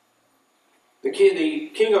 The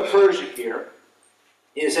king of Persia here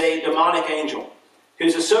is a demonic angel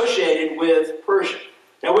who's associated with Persia.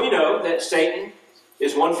 Now we know that Satan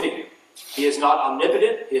is one figure. He is not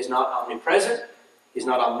omnipotent, he is not omnipresent, he's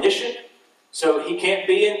not omniscient, so he can't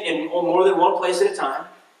be in more than one place at a time.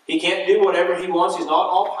 He can't do whatever he wants, he's not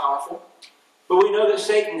all-powerful. But we know that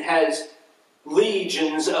Satan has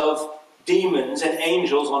legions of demons and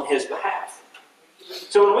angels on his behalf.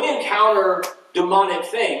 So when we encounter demonic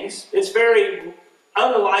things, it's very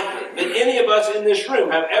unlikely that any of us in this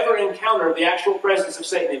room have ever encountered the actual presence of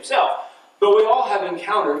Satan himself. But we all have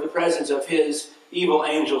encountered the presence of his evil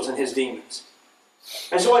angels and his demons.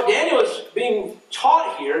 And so what Daniel is being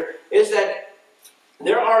taught here is that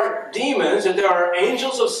there are demons, that there are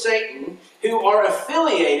angels of Satan who are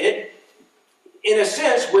affiliated, in a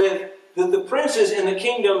sense, with the princes and the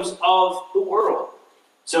kingdoms of the world.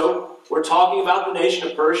 So we're talking about the nation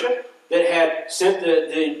of Persia that had sent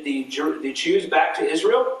the Jews back to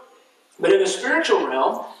Israel. But in the spiritual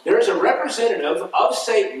realm, there is a representative of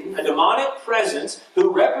Satan, a demonic presence,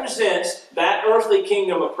 who represents that earthly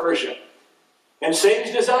kingdom of Persia. And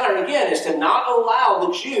Satan's desire, again, is to not allow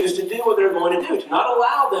the Jews to do what they're going to do, to not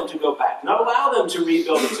allow them to go back, not allow them to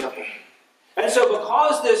rebuild the temple. And so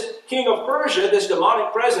because this king of Persia, this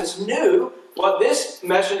demonic presence, knew what this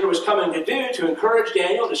messenger was coming to do, to encourage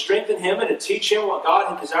Daniel, to strengthen him, and to teach him what God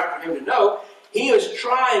had desired for him to know, he was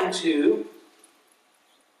trying to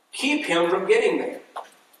keep him from getting there.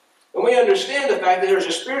 And we understand the fact that there's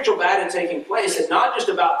a spiritual battle taking place, and not just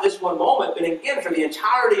about this one moment, but again for the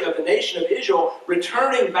entirety of the nation of Israel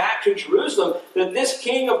returning back to Jerusalem, that this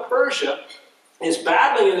king of Persia is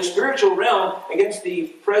battling in the spiritual realm against the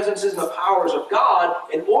presences and the powers of God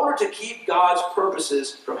in order to keep God's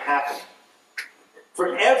purposes from happening.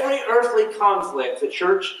 For every earthly conflict the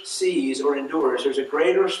church sees or endures, there's a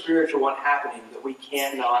greater spiritual one happening that we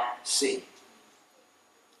cannot see.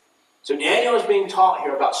 So Daniel is being taught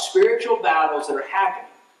here about spiritual battles that are happening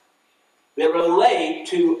that relate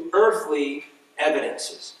to earthly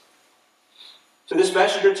evidences. So this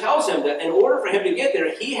messenger tells him that in order for him to get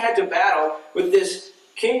there, he had to battle with this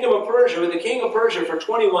kingdom of Persia, with the king of Persia for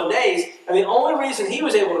 21 days. And the only reason he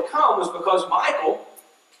was able to come was because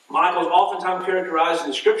Michael's oftentimes characterized in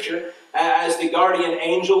the Scripture as the guardian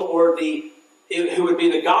angel, or who would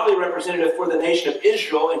be the godly representative for the nation of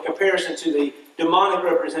Israel in comparison to the demonic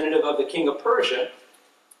representative of the king of Persia,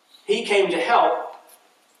 he came to help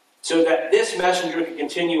so that this messenger could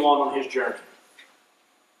continue on his journey.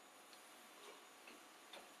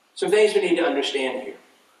 Some things we need to understand here.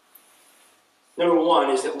 Number one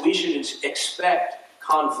is that we should expect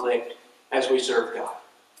conflict as we serve God.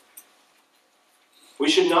 We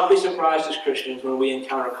should not be surprised as Christians when we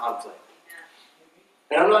encounter conflict.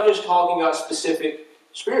 And I'm not just talking about specific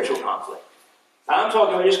spiritual conflict. I'm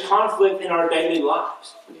talking about just conflict in our daily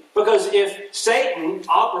lives. Because if Satan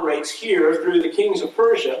operates here through the kings of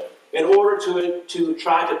Persia in order to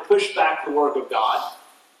try to push back the work of God,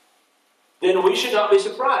 then we should not be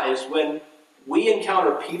surprised when we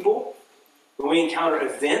encounter people, when we encounter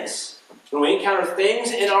events, when we encounter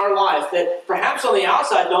things in our life that perhaps on the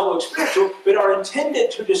outside don't look spiritual, but are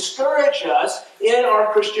intended to discourage us in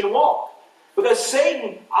our Christian walk. Because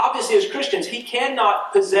Satan, obviously as Christians, he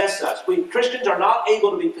cannot possess us. We Christians are not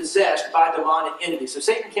able to be possessed by demonic entities. So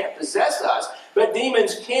Satan can't possess us, but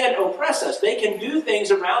demons can oppress us. They can do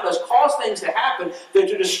things around us, cause things to happen that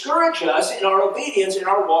to discourage us in our obedience in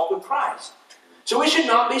our walk with Christ. So we should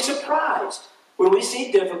not be surprised when we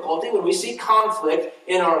see difficulty, when we see conflict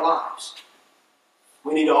in our lives.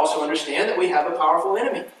 We need to also understand that we have a powerful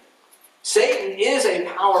enemy. Satan is a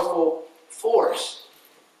powerful force.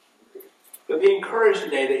 But be encouraged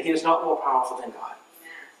today that he is not more powerful than God.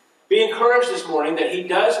 Be encouraged this morning that he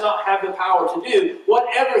does not have the power to do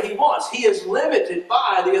whatever he wants. He is limited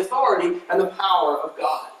by the authority and the power of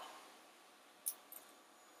God.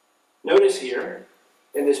 Notice here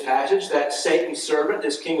in this passage that Satan's servant,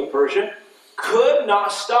 this king of Persia, could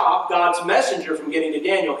not stop God's messenger from getting to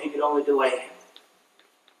Daniel. He could only delay him.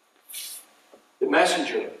 The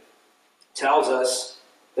messenger tells us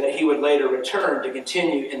that he would later return to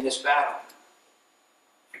continue in this battle.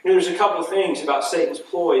 There's a couple of things about Satan's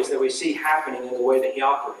ploys that we see happening in the way that he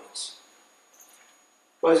operates.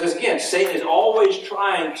 Because again, Satan is always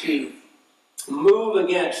trying to move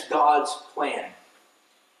against God's plan.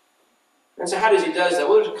 And so how does he do that?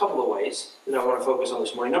 Well, there's a couple of ways that I want to focus on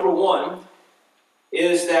this morning. Number one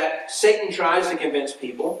is that Satan tries to convince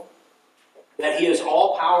people that he is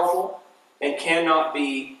all-powerful and cannot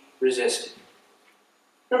be resisted.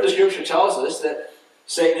 Remember, the Scripture tells us that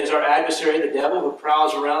Satan is our adversary, the devil, who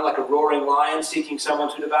prowls around like a roaring lion seeking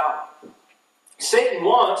someone to devour. Satan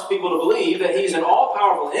wants people to believe that he's an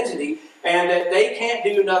all-powerful entity and that they can't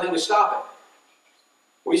do nothing to stop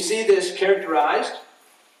it. We see this characterized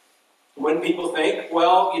when people think,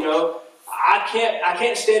 well, I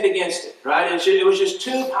can't stand against it, right? It was just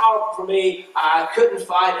too powerful for me. I couldn't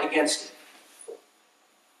fight against it.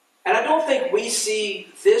 And I don't think we see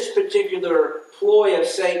this particular ploy of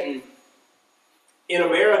Satan in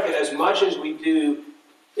America as much as we do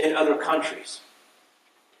in other countries.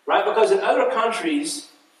 Right? Because in other countries,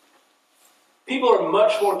 people are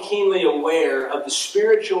much more keenly aware of the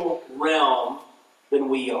spiritual realm than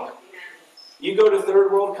we are. You go to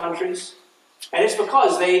third world countries, and it's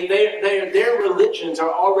because their religions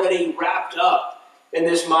are already wrapped up in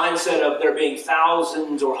this mindset of there being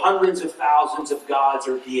thousands or hundreds of thousands of gods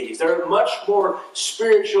or deities. They're much more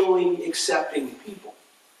spiritually accepting people.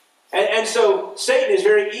 And so Satan is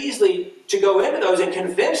very easily to go into those and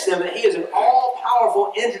convince them that he is an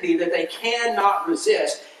all-powerful entity that they cannot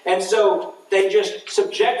resist. And so they just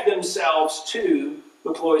subject themselves to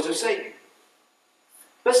the ploys of Satan.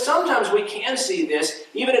 But sometimes we can see this,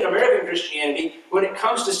 even in American Christianity, when it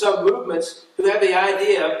comes to some movements who have the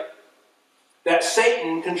idea that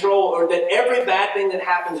Satan control, or that every bad thing that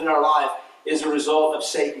happens in our life is a result of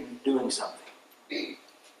Satan doing something.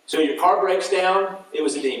 So your car breaks down, it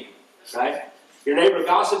was a demon. Right? Your neighbor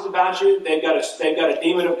gossips about you, they've got a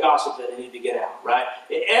demon of gossip that they need to get out, right?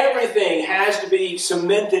 Everything has to be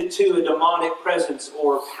cemented to a demonic presence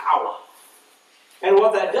or power. And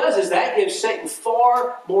what that does is that gives Satan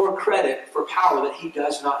far more credit for power that he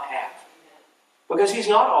does not have. Because he's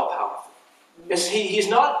not all-powerful. He's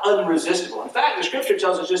not unresistible. In fact, the Scripture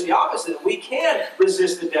tells us just the opposite. We can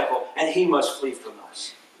resist the devil, and he must flee from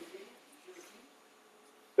us.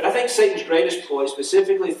 But I think Satan's greatest ploy,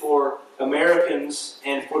 specifically for Americans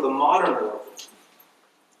and for the modern world,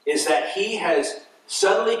 is that he has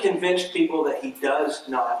subtly convinced people that he does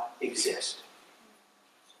not exist.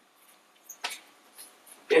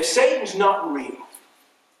 If Satan's not real,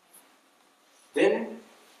 then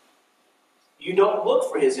you don't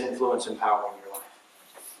look for his influence and power in your life.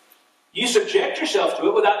 You subject yourself to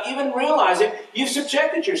it without even realizing you've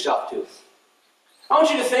subjected yourself to it. I want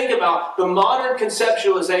you to think about the modern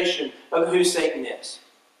conceptualization of who Satan is.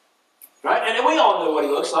 Right? And we all know what he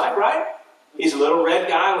looks like, right? He's a little red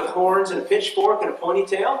guy with horns and a pitchfork and a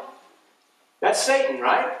ponytail. That's Satan,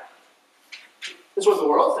 right? That's what the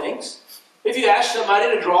world thinks. If you ask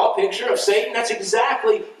somebody to draw a picture of Satan, that's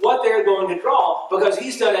exactly what they're going to draw, because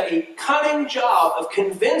he's done a cunning job of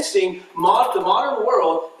convincing the modern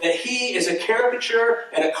world that he is a caricature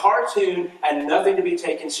and a cartoon and nothing to be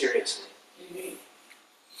taken seriously.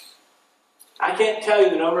 I can't tell you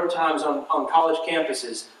the number of times on college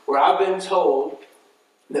campuses where I've been told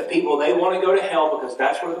that people, they want to go to hell because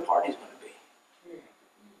that's where the party's going to be.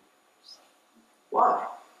 Why?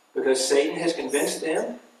 Because Satan has convinced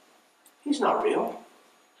them he's not real.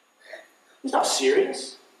 He's not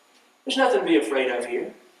serious. There's nothing to be afraid of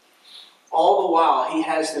here. All the while, he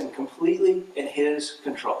has them completely in his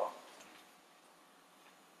control.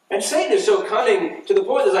 And Satan is so cunning to the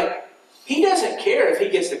point that, like, he doesn't care if he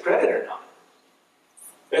gets the credit or not,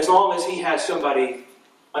 as long as he has somebody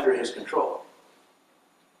under his control.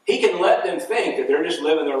 He can let them think that they're just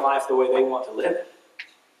living their life the way they want to live it.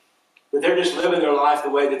 That they're just living their life the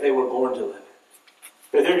way that they were born to live it.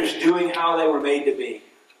 That they're just doing how they were made to be.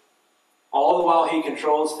 All the while he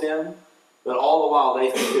controls them, but all the while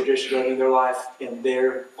they think they're just living their life in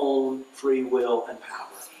their own free will and power.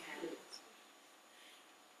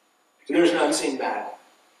 So there's an unseen battle.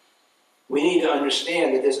 We need to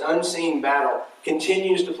understand that this unseen battle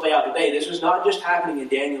continues to play out today. This was not just happening in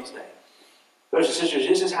Daniel's day. Brothers and sisters,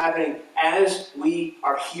 this is happening as we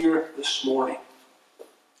are here this morning.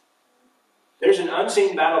 There's an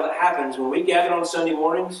unseen battle that happens when we gather on Sunday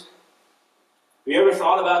mornings. Have you ever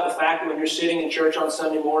thought about the fact that when you're sitting in church on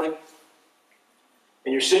Sunday morning,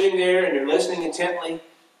 and you're sitting there and you're listening intently,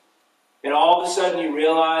 and all of a sudden you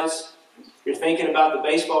realize you're thinking about the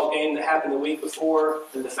baseball game that happened the week before,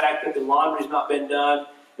 and the fact that the laundry's not been done,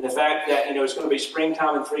 and the fact that it's going to be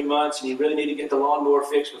springtime in 3 months, and you really need to get the lawnmower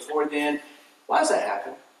fixed before then. Why does that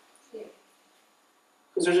happen?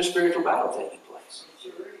 Because there's a spiritual battle taking place.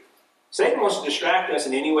 Satan wants to distract us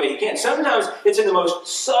in any way he can. Sometimes it's in the most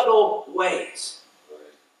subtle ways.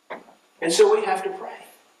 And so we have to pray.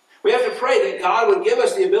 We have to pray that God would give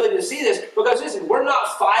us the ability to see this, because listen, we're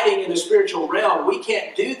not fighting in the spiritual realm. We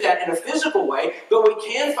can't do that in a physical way, but we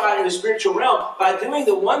can fight in the spiritual realm by doing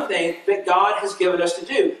the one thing that God has given us to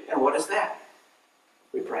do. And what is that?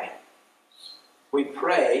 We pray. We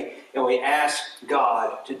pray and we ask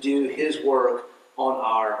God to do his work on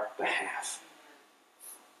our behalf.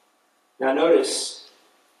 Now notice,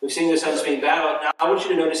 we've seen this unseen battle. Now I want you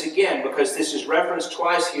to notice again, because this is referenced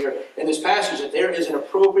twice here in this passage, that there is an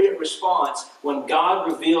appropriate response when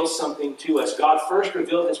God reveals something to us. God first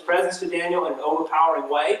revealed his presence to Daniel in an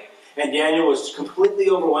overpowering way, and Daniel was completely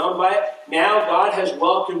overwhelmed by it. Now God has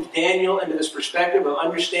welcomed Daniel into this perspective of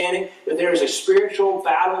understanding that there is a spiritual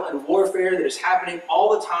battle and warfare that is happening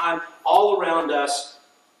all the time, all around us.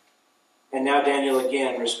 And now Daniel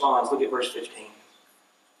again responds. Look at verse 15.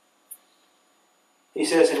 He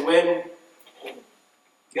says, and when...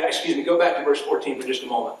 go back to verse 14 for just a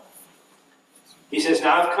moment. He says,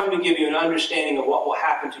 now I've come to give you an understanding of what will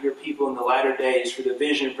happen to your people in the latter days, for the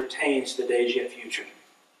vision pertains to the days yet future.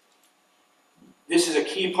 This is a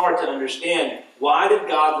key part to understand. Why did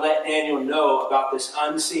God let Daniel know about this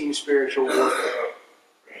unseen spiritual warfare?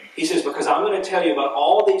 He says, because I'm going to tell you about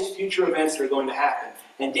all these future events that are going to happen.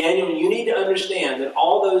 And Daniel, you need to understand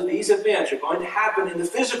that these events are going to happen in the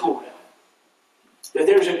physical realm. That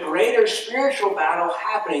there's a greater spiritual battle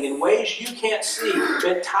happening in ways you can't see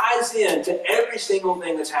that ties into every single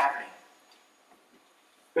thing that's happening.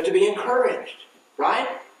 But to be encouraged, right?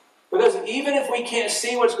 Because even if we can't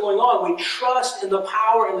see what's going on, we trust in the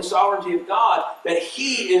power and the sovereignty of God that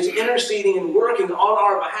he is interceding and working on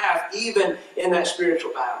our behalf, even in that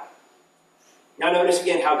spiritual battle. Now notice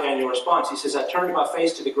again how Daniel responds. He says, I turned my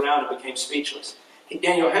face to the ground and became speechless.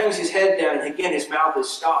 Daniel hangs his head down, and again his mouth is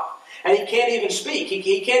stopped. And he can't even speak.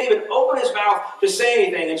 He can't even open his mouth to say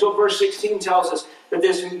anything until verse 16 tells us that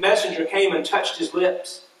this messenger came and touched his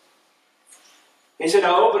lips. He said,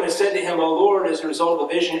 I opened and said to him, O Lord, as a result of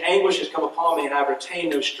the vision, anguish has come upon me, and I've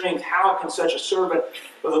retained no strength. How can such a servant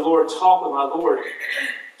of the Lord talk with my Lord?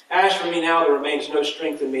 As for me now, there remains no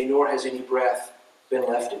strength in me, nor has any breath been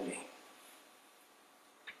left in me.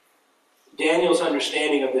 Daniel's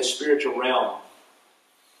understanding of this spiritual realm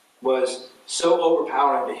was so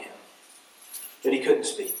overpowering to him that he couldn't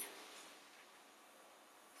speak.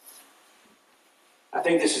 I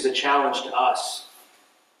think this is a challenge to us,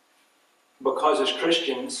 because as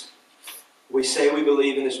Christians, we say we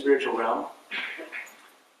believe in the spiritual realm.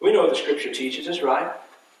 We know what the Scripture teaches us, right?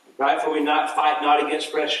 Right? For we fight not against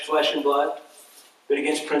flesh and blood, but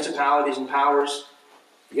against principalities and powers,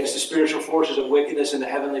 against the spiritual forces of wickedness in the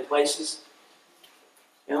heavenly places.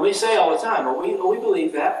 And we say all the time, we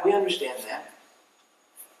believe that, we understand that.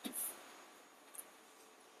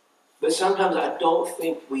 But sometimes I don't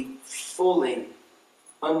think we fully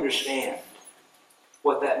understand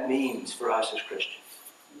what that means for us as Christians.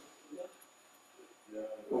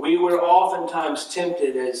 We were oftentimes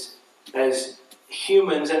tempted as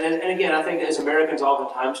humans, and again, I think as Americans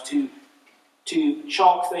oftentimes, to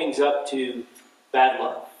chalk things up to bad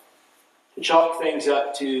luck, to chalk things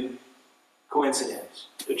up to coincidence,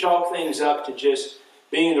 to chalk things up to just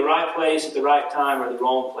being in the right place at the right time or the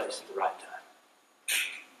wrong place at the right time.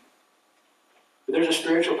 But there's a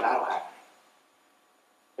spiritual battle happening.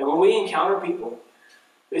 And when we encounter people,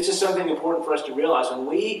 this is something important for us to realize. When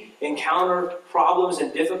we encounter problems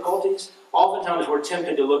and difficulties, oftentimes we're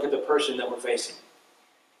tempted to look at the person that we're facing.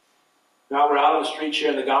 Now we're out on the street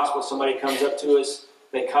sharing the gospel, somebody comes up to us,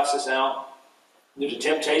 they cuss us out. There's a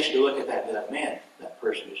temptation to look at that and be like, man, that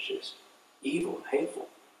person is just evil and hateful.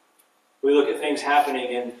 We look at things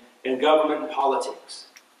happening in government and politics.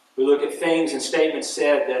 We look at things and statements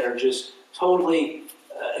said that are just totally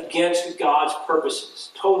against God's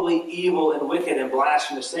purposes, totally evil and wicked and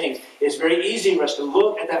blasphemous things. It's very easy for us to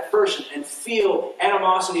look at that person and feel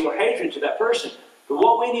animosity or hatred to that person. But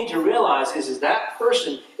what we need to realize is that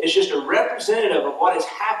person is just a representative of what is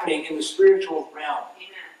happening in the spiritual realm.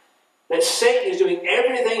 Amen. That Satan is doing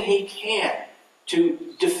everything he can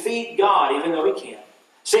to defeat God, even though he can't.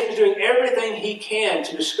 Satan is doing everything he can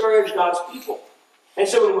to discourage God's people. And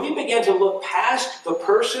so when we begin to look past the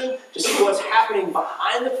person to see what's happening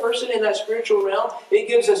behind the person in that spiritual realm, it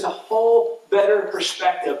gives us a whole better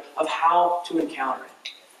perspective of how to encounter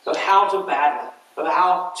it, of how to battle it, of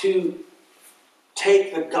how to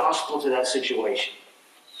take the gospel to that situation.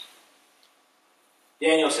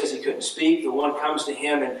 Daniel says he couldn't speak. The one comes to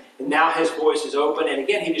him, and now his voice is open. And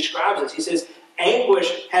again, he describes this. He says,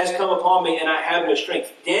 anguish has come upon me, and I have no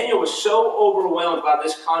strength. Daniel was so overwhelmed by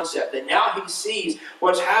this concept that now he sees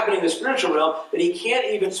what's happening in the spiritual realm that he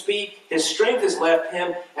can't even speak. His strength has left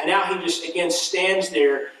him, and now he just, again, stands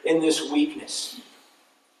there in this weakness.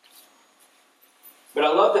 But I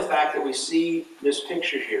love the fact that we see this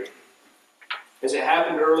picture here. As it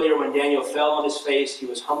happened earlier when Daniel fell on his face, he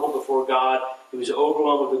was humbled before God. He was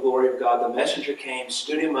overwhelmed with the glory of God. The messenger came,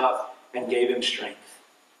 stood him up, and gave him strength.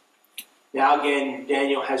 Now again,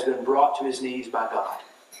 Daniel has been brought to his knees by God.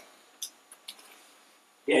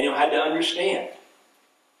 Daniel had to understand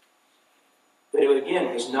that it,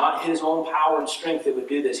 again, was not his own power and strength that would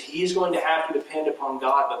do this. He's going to have to depend upon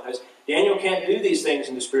God because Daniel can't do these things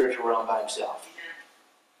in the spiritual realm by himself.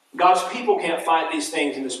 God's people can't fight these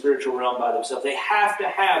things in the spiritual realm by themselves. They have to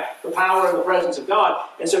have the power and the presence of God.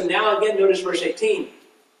 And so now again, notice verse 18.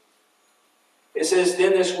 It says,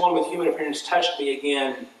 then this one with human appearance touched me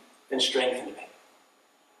again and strengthened me.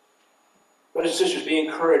 Brothers and sisters, be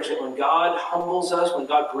encouraged that when God humbles us, when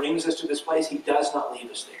God brings us to this place, He does not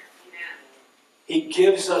leave us there. Amen. He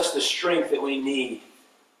gives us the strength that we need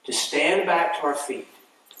to stand back to our feet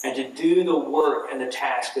and to do the work and the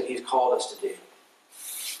task that He's called us to do.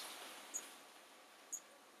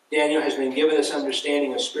 Daniel has been given this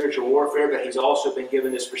understanding of spiritual warfare, but he's also been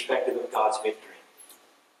given this perspective of God's victory.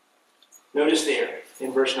 Notice there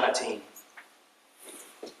in verse 19.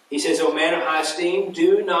 He says, O man of high esteem,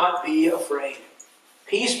 do not be afraid.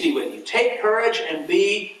 Peace be with you. Take courage and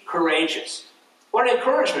be courageous. What an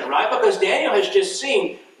encouragement, right? Because Daniel has just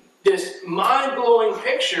seen this mind-blowing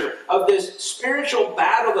picture of this spiritual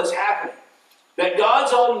battle that's happening. That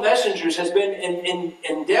God's own messengers has been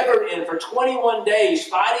endeavored in for 21 days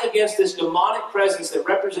fighting against this demonic presence that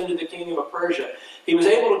represented the kingdom of Persia. He was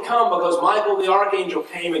able to come because Michael the archangel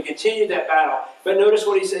came and continued that battle. But notice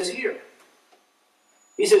what he says here.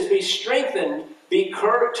 He says, be strengthened, take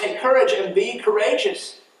courage, and be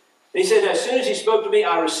courageous. And he says, as soon as he spoke to me,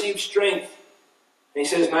 I received strength. And he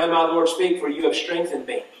says, may my Lord speak, for you have strengthened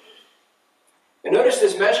me. And notice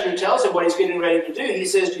this messenger tells him what he's getting ready to do. He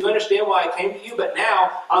says, do you understand why I came to you? But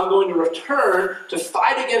now I'm going to return to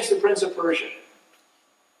fight against the prince of Persia.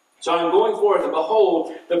 So I'm going forth, and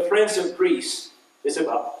behold, the prince of Greece is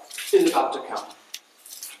about to come.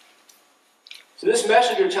 So this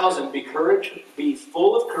messenger tells him, be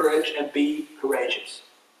full of courage, and be courageous.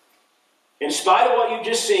 In spite of what you've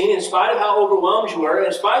just seen, in spite of how overwhelmed you are,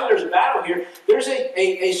 in spite of there's a battle here, there's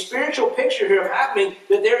a spiritual picture here of happening,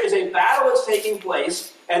 that there is a battle that's taking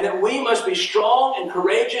place, and that we must be strong and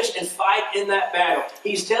courageous and fight in that battle.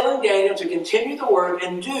 He's telling Daniel to continue the work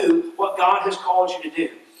and do what God has called you to do.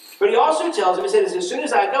 But he also tells him, he says, as soon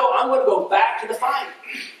as I go, I'm going to go back to the fight.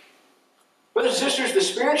 Brothers and sisters, the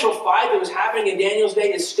spiritual fight that was happening in Daniel's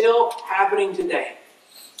day is still happening today.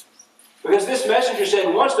 Because this messenger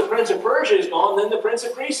said, once the prince of Persia is gone, then the prince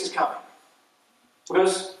of Greece is coming.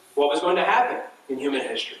 Because what was going to happen in human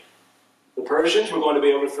history? The Persians were going to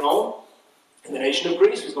be overthrown, and the nation of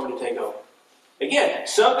Greece was going to take over. Again,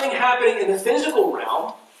 something happening in the physical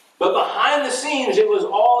realm, but behind the scenes it was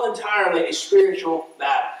all entirely a spiritual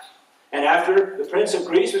battle. And after the prince of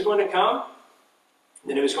Greece was going to come,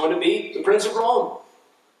 then it was going to be the prince of Rome.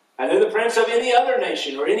 And then the prince of any other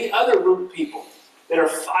nation or any other group of people that are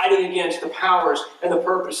fighting against the powers and the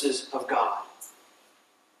purposes of God.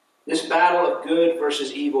 This battle of good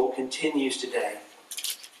versus evil continues today.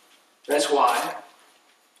 That's why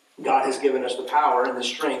God has given us the power and the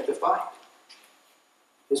strength to fight.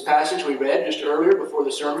 This passage we read just earlier before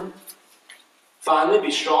the sermon. Finally,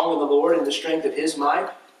 be strong in the Lord and the strength of His might.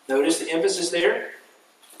 Notice the emphasis there.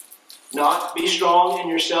 Not be strong in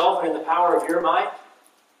yourself and in the power of your might.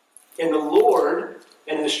 In the Lord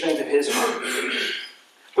and in the strength of His might.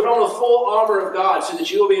 Put on the full armor of God so that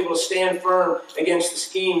you will be able to stand firm against the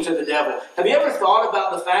schemes of the devil. Have you ever thought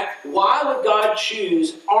about the fact, why would God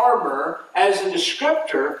choose armor as a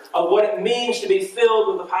descriptor of what it means to be filled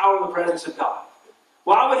with the power and the presence of God?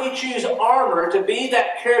 Why would He choose armor to be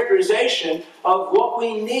that characterization of what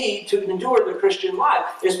we need to endure the Christian life?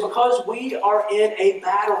 It's because we are in a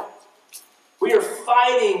battle. We are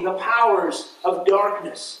fighting the powers of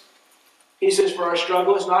darkness. He says, for our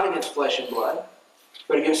struggle is not against flesh and blood,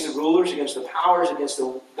 but against the rulers, against the powers, against the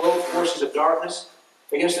world forces of darkness,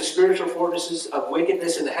 against the spiritual fortresses of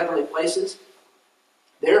wickedness in the heavenly places.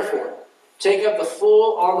 Therefore, take up the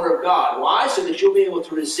full armor of God. Why? So that you'll be able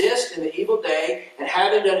to resist in the evil day, and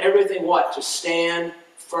having done everything, what? To stand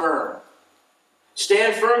firm.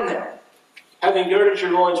 Stand firm then, having girded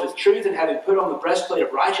your loins with truth, and having put on the breastplate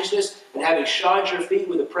of righteousness, and having shod your feet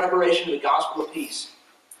with the preparation of the gospel of peace.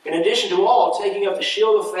 In addition to all, taking up the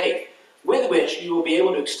shield of faith, with which you will be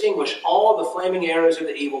able to extinguish all the flaming arrows of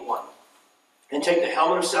the evil one. And take the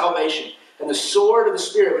helmet of salvation, and the sword of the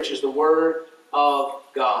Spirit, which is the word of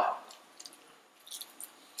God.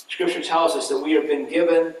 Scripture tells us that we have been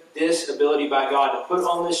given this ability by God to put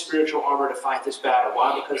on this spiritual armor to fight this battle.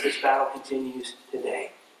 Why? Because this battle continues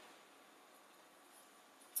today.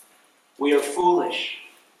 We are foolish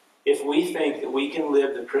if we think that we can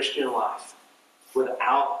live the Christian life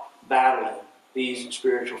without battling these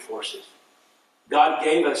spiritual forces. God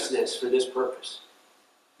gave us this for this purpose.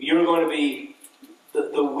 You're going to be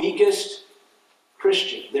the weakest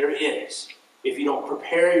Christian there is if you don't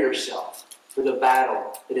prepare yourself for the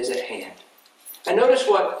battle that is at hand. And notice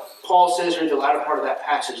what Paul says here in the latter part of that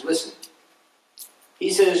passage. Listen. He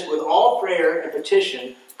says, with all prayer and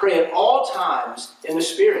petition, pray at all times in the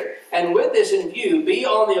Spirit. And with this in view, be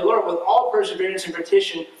on the alert with all perseverance and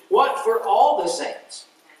petition. What? For all the saints.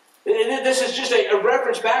 This is just a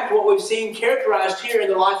reference back to what we've seen characterized here in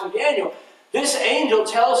the life of Daniel. This angel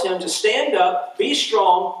tells him to stand up, be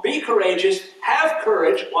strong, be courageous, have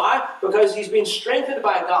courage. Why? Because he's been strengthened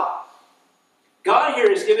by God. God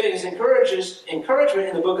here is giving his encouragement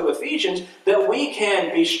in the book of Ephesians that we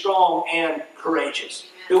can be strong and courageous.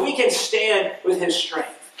 That we can stand with his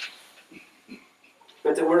strength.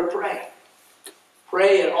 But that we're to pray.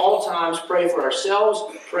 Pray at all times. Pray for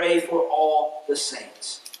ourselves. Pray for all the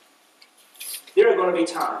saints. There are going to be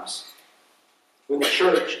times when the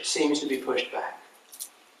church seems to be pushed back.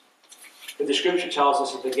 But the Scripture tells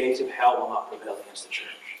us that the gates of hell will not prevail against the church.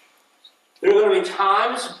 There are going to be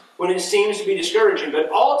times when it seems to be discouraging, but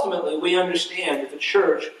ultimately we understand that the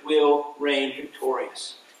church will reign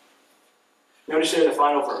victorious. Notice there in the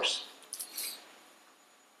final verse.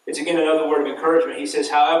 It's again another word of encouragement. He says,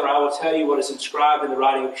 however, I will tell you what is inscribed in the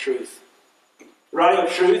writing of truth. The writing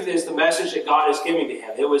of truth is the message that God is giving to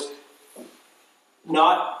him. It was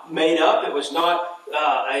not made up. It was not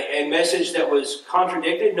a message that was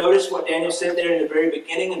contradicted. Notice what Daniel said there in the very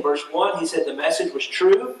beginning in verse 1. He said the message was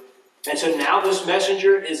true. And so now this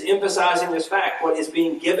messenger is emphasizing this fact. What is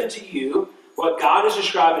being given to you, what God is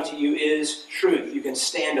describing to you is truth. You can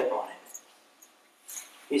stand upon it.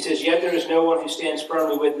 He says, yet there is no one who stands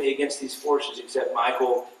firmly with me against these forces except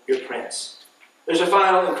Michael, your prince. There's a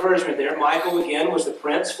final encouragement there. Michael, again, was the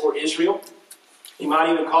prince for Israel. You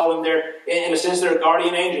might even call him their, in a sense, their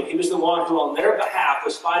guardian angel. He was the one who, on their behalf,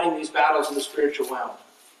 was fighting these battles in the spiritual realm.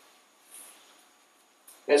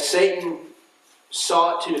 As Satan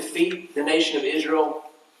sought to defeat the nation of Israel,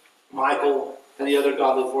 Michael and the other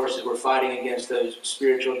godly forces were fighting against those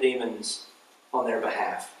spiritual demons on their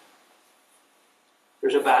behalf.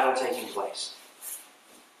 There's a battle taking place.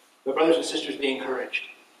 But brothers and sisters, be encouraged.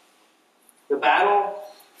 The battle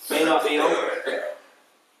may not be over,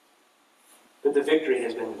 but the victory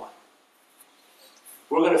has been won.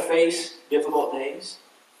 We're going to face difficult days.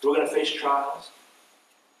 We're going to face trials.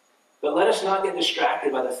 But let us not get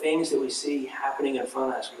distracted by the things that we see happening in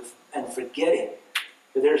front of us and forgetting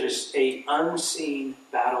that there's an unseen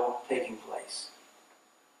battle taking place.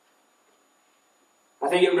 I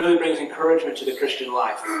think it really brings encouragement to the Christian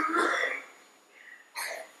life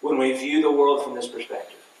when we view the world from this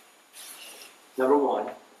perspective. Number one,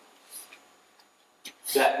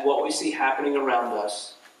 that what we see happening around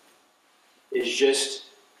us is just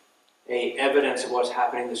an evidence of what's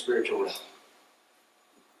happening in the spiritual realm.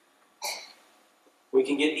 We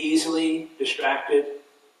can get easily distracted,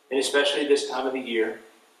 and especially this time of the year,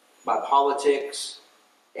 by politics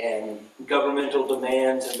and governmental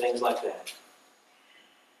demands and things like that.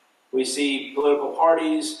 We see political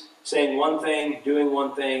parties saying one thing, doing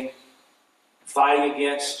one thing, fighting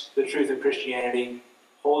against the truth of Christianity,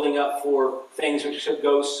 holding up for things which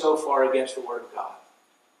go so far against the Word of God.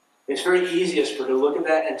 It's very easiest to look at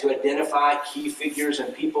that and to identify key figures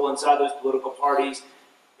and people inside those political parties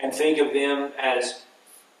and think of them as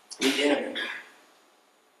the enemy.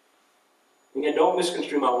 Again, don't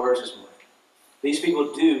misconstrue my words this morning. These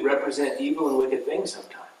people do represent evil and wicked things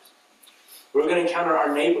sometimes. We're going to encounter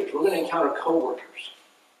our neighbors. We're going to encounter co-workers.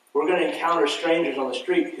 We're going to encounter strangers on the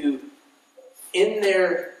street who, in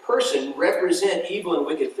their person, represent evil and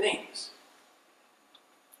wicked things.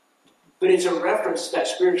 But it's a reference to that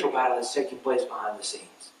spiritual battle that's taking place behind the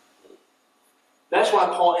scenes. That's why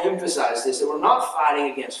Paul emphasized this, that we're not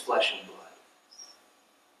fighting against flesh and blood.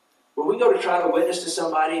 When we go to try to witness to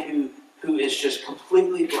somebody who is just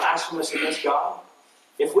completely blasphemous against God,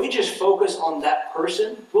 if we just focus on that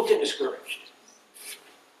person, we'll get discouraged.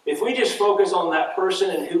 If we just focus on that person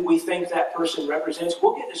and who we think that person represents,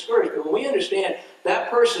 we'll get discouraged. But when we understand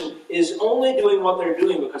that person is only doing what they're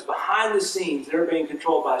doing because behind the scenes they're being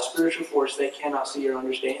controlled by a spiritual force they cannot see or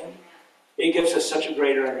understand, it gives us such a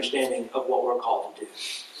greater understanding of what we're called to do.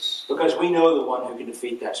 Because we know the one who can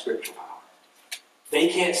defeat that spiritual power. They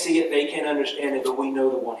can't see it, they can't understand it, but we know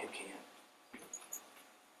the one who can.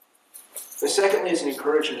 But secondly, it's an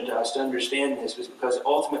encouragement to us to understand this because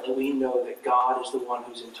ultimately we know that God is the one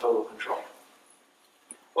who's in total control.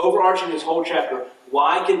 Overarching this whole chapter,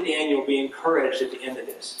 why could Daniel be encouraged at the end of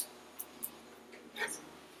this?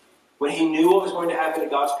 When he knew what was going to happen to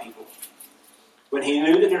God's people, when he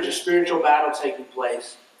knew that there's a spiritual battle taking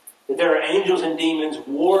place, that there are angels and demons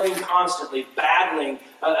warring constantly, battling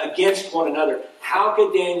against one another, how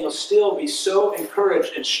could Daniel still be so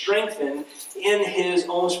encouraged and strengthened in his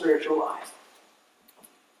own spiritual life?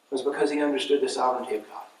 It was because he understood the sovereignty of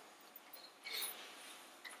God.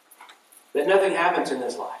 That nothing happens in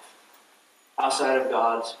this life outside of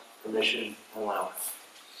God's permission and allowance.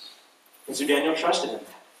 And so Daniel trusted in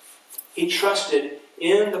that. He trusted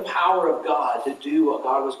in the power of God to do what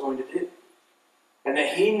God was going to do. And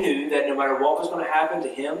that he knew that no matter what was going to happen to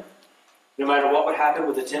him, no matter what would happen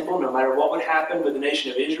with the temple, no matter what would happen with the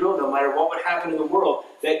nation of Israel, no matter what would happen in the world,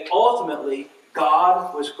 that ultimately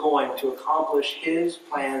God was going to accomplish his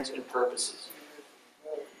plans and purposes.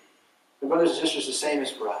 And brothers and sisters, the same is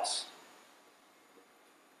for us.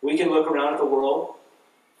 We can look around at the world.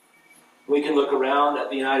 We can look around at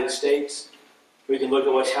the United States. We can look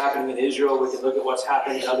at what's happening in Israel. We can look at what's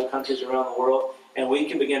happening in other countries around the world. And we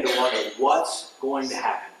can begin to wonder, what's going to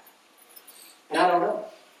happen? And I don't know.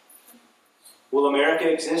 Will America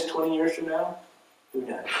exist 20 years from now? Who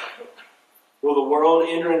knows? Will the world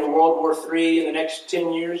enter into World War III in the next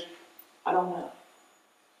 10 years? I don't know.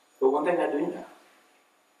 But one thing I do know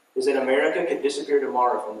is that America could disappear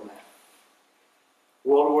tomorrow from the map.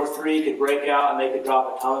 World War III could break out and they could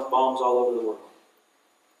drop atomic bombs all over the world.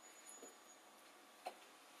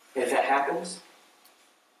 And if that happens,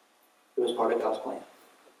 it was part of God's plan.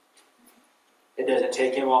 It doesn't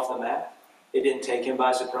take him off the map. It didn't take him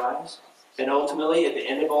by surprise. And ultimately, at the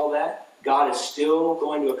end of all that, God is still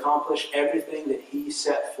going to accomplish everything that he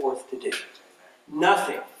set forth to do.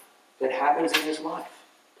 Nothing that happens in his life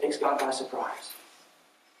takes God by surprise.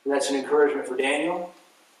 And that's an encouragement for Daniel,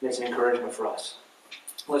 and it's an encouragement for us.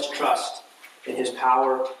 Let's trust in his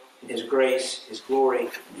power, in his grace, his glory,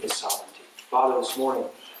 and his sovereignty. Father, this morning,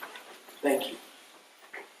 thank you.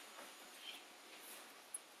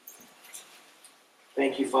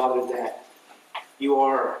 Thank you, Father, that you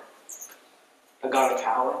are a God of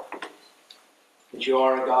power, that you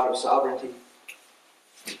are a God of sovereignty.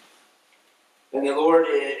 And that, Lord,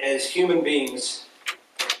 as human beings,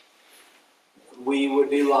 we would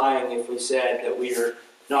be lying if we said that we are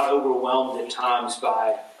not overwhelmed at times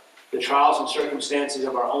by the trials and circumstances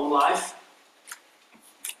of our own life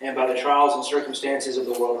and by the trials and circumstances of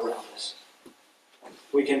the world around us.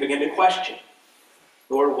 We can begin to question,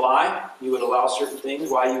 Lord, why you would allow certain things,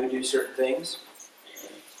 why you would do certain things.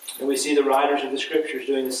 And we see the writers of the Scriptures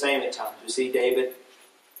doing the same at times. We see David,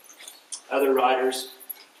 other writers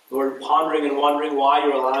Lord, pondering and wondering why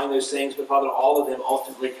you're allowing those things, but Father, all of them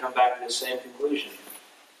ultimately come back to the same conclusion,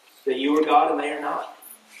 that you are God and they are not.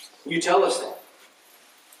 You tell us that.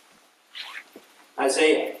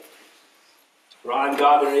 Isaiah, for I am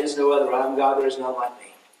God, there is no other. I am God, there is none like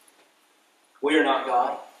me. We are not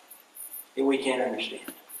God, and we can't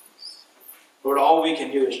understand. Lord, all we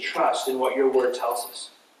can do is trust in what your word tells us.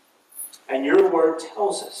 And your word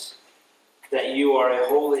tells us that you are a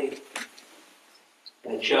holy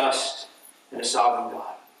and a just and a sovereign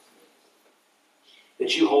God.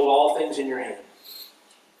 That you hold all things in your hand.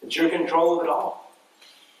 That you're in control of it all.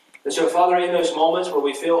 And so, Father, in those moments where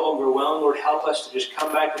we feel overwhelmed, Lord, help us to just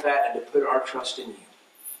come back to that and to put our trust in you.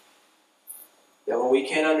 That when we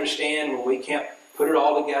can't understand, when we can't put it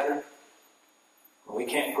all together, when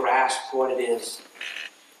we can't grasp what it is,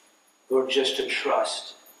 Lord, just to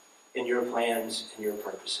trust in your plans and your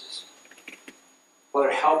purposes.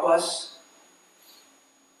 Father, help us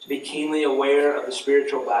to be keenly aware of the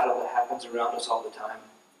spiritual battle that happens around us all the time.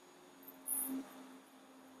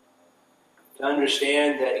 To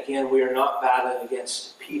understand that, again, we are not battling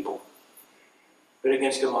against people, but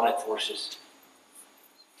against demonic forces.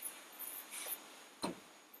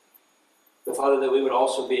 But Father, that we would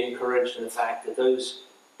also be encouraged in the fact that those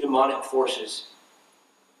demonic forces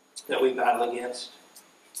that we battle against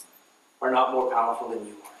are not more powerful than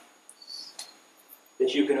you are.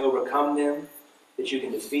 That you can overcome them, that you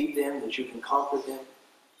can defeat them, that you can conquer them.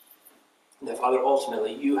 And that, Father,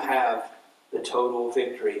 ultimately, you have the total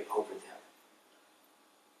victory over them.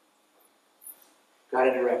 God,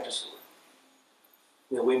 and direct us, Lord,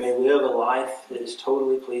 that we may live a life that is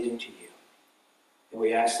totally pleasing to you. And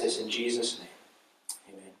we ask this in Jesus' name.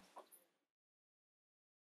 Amen.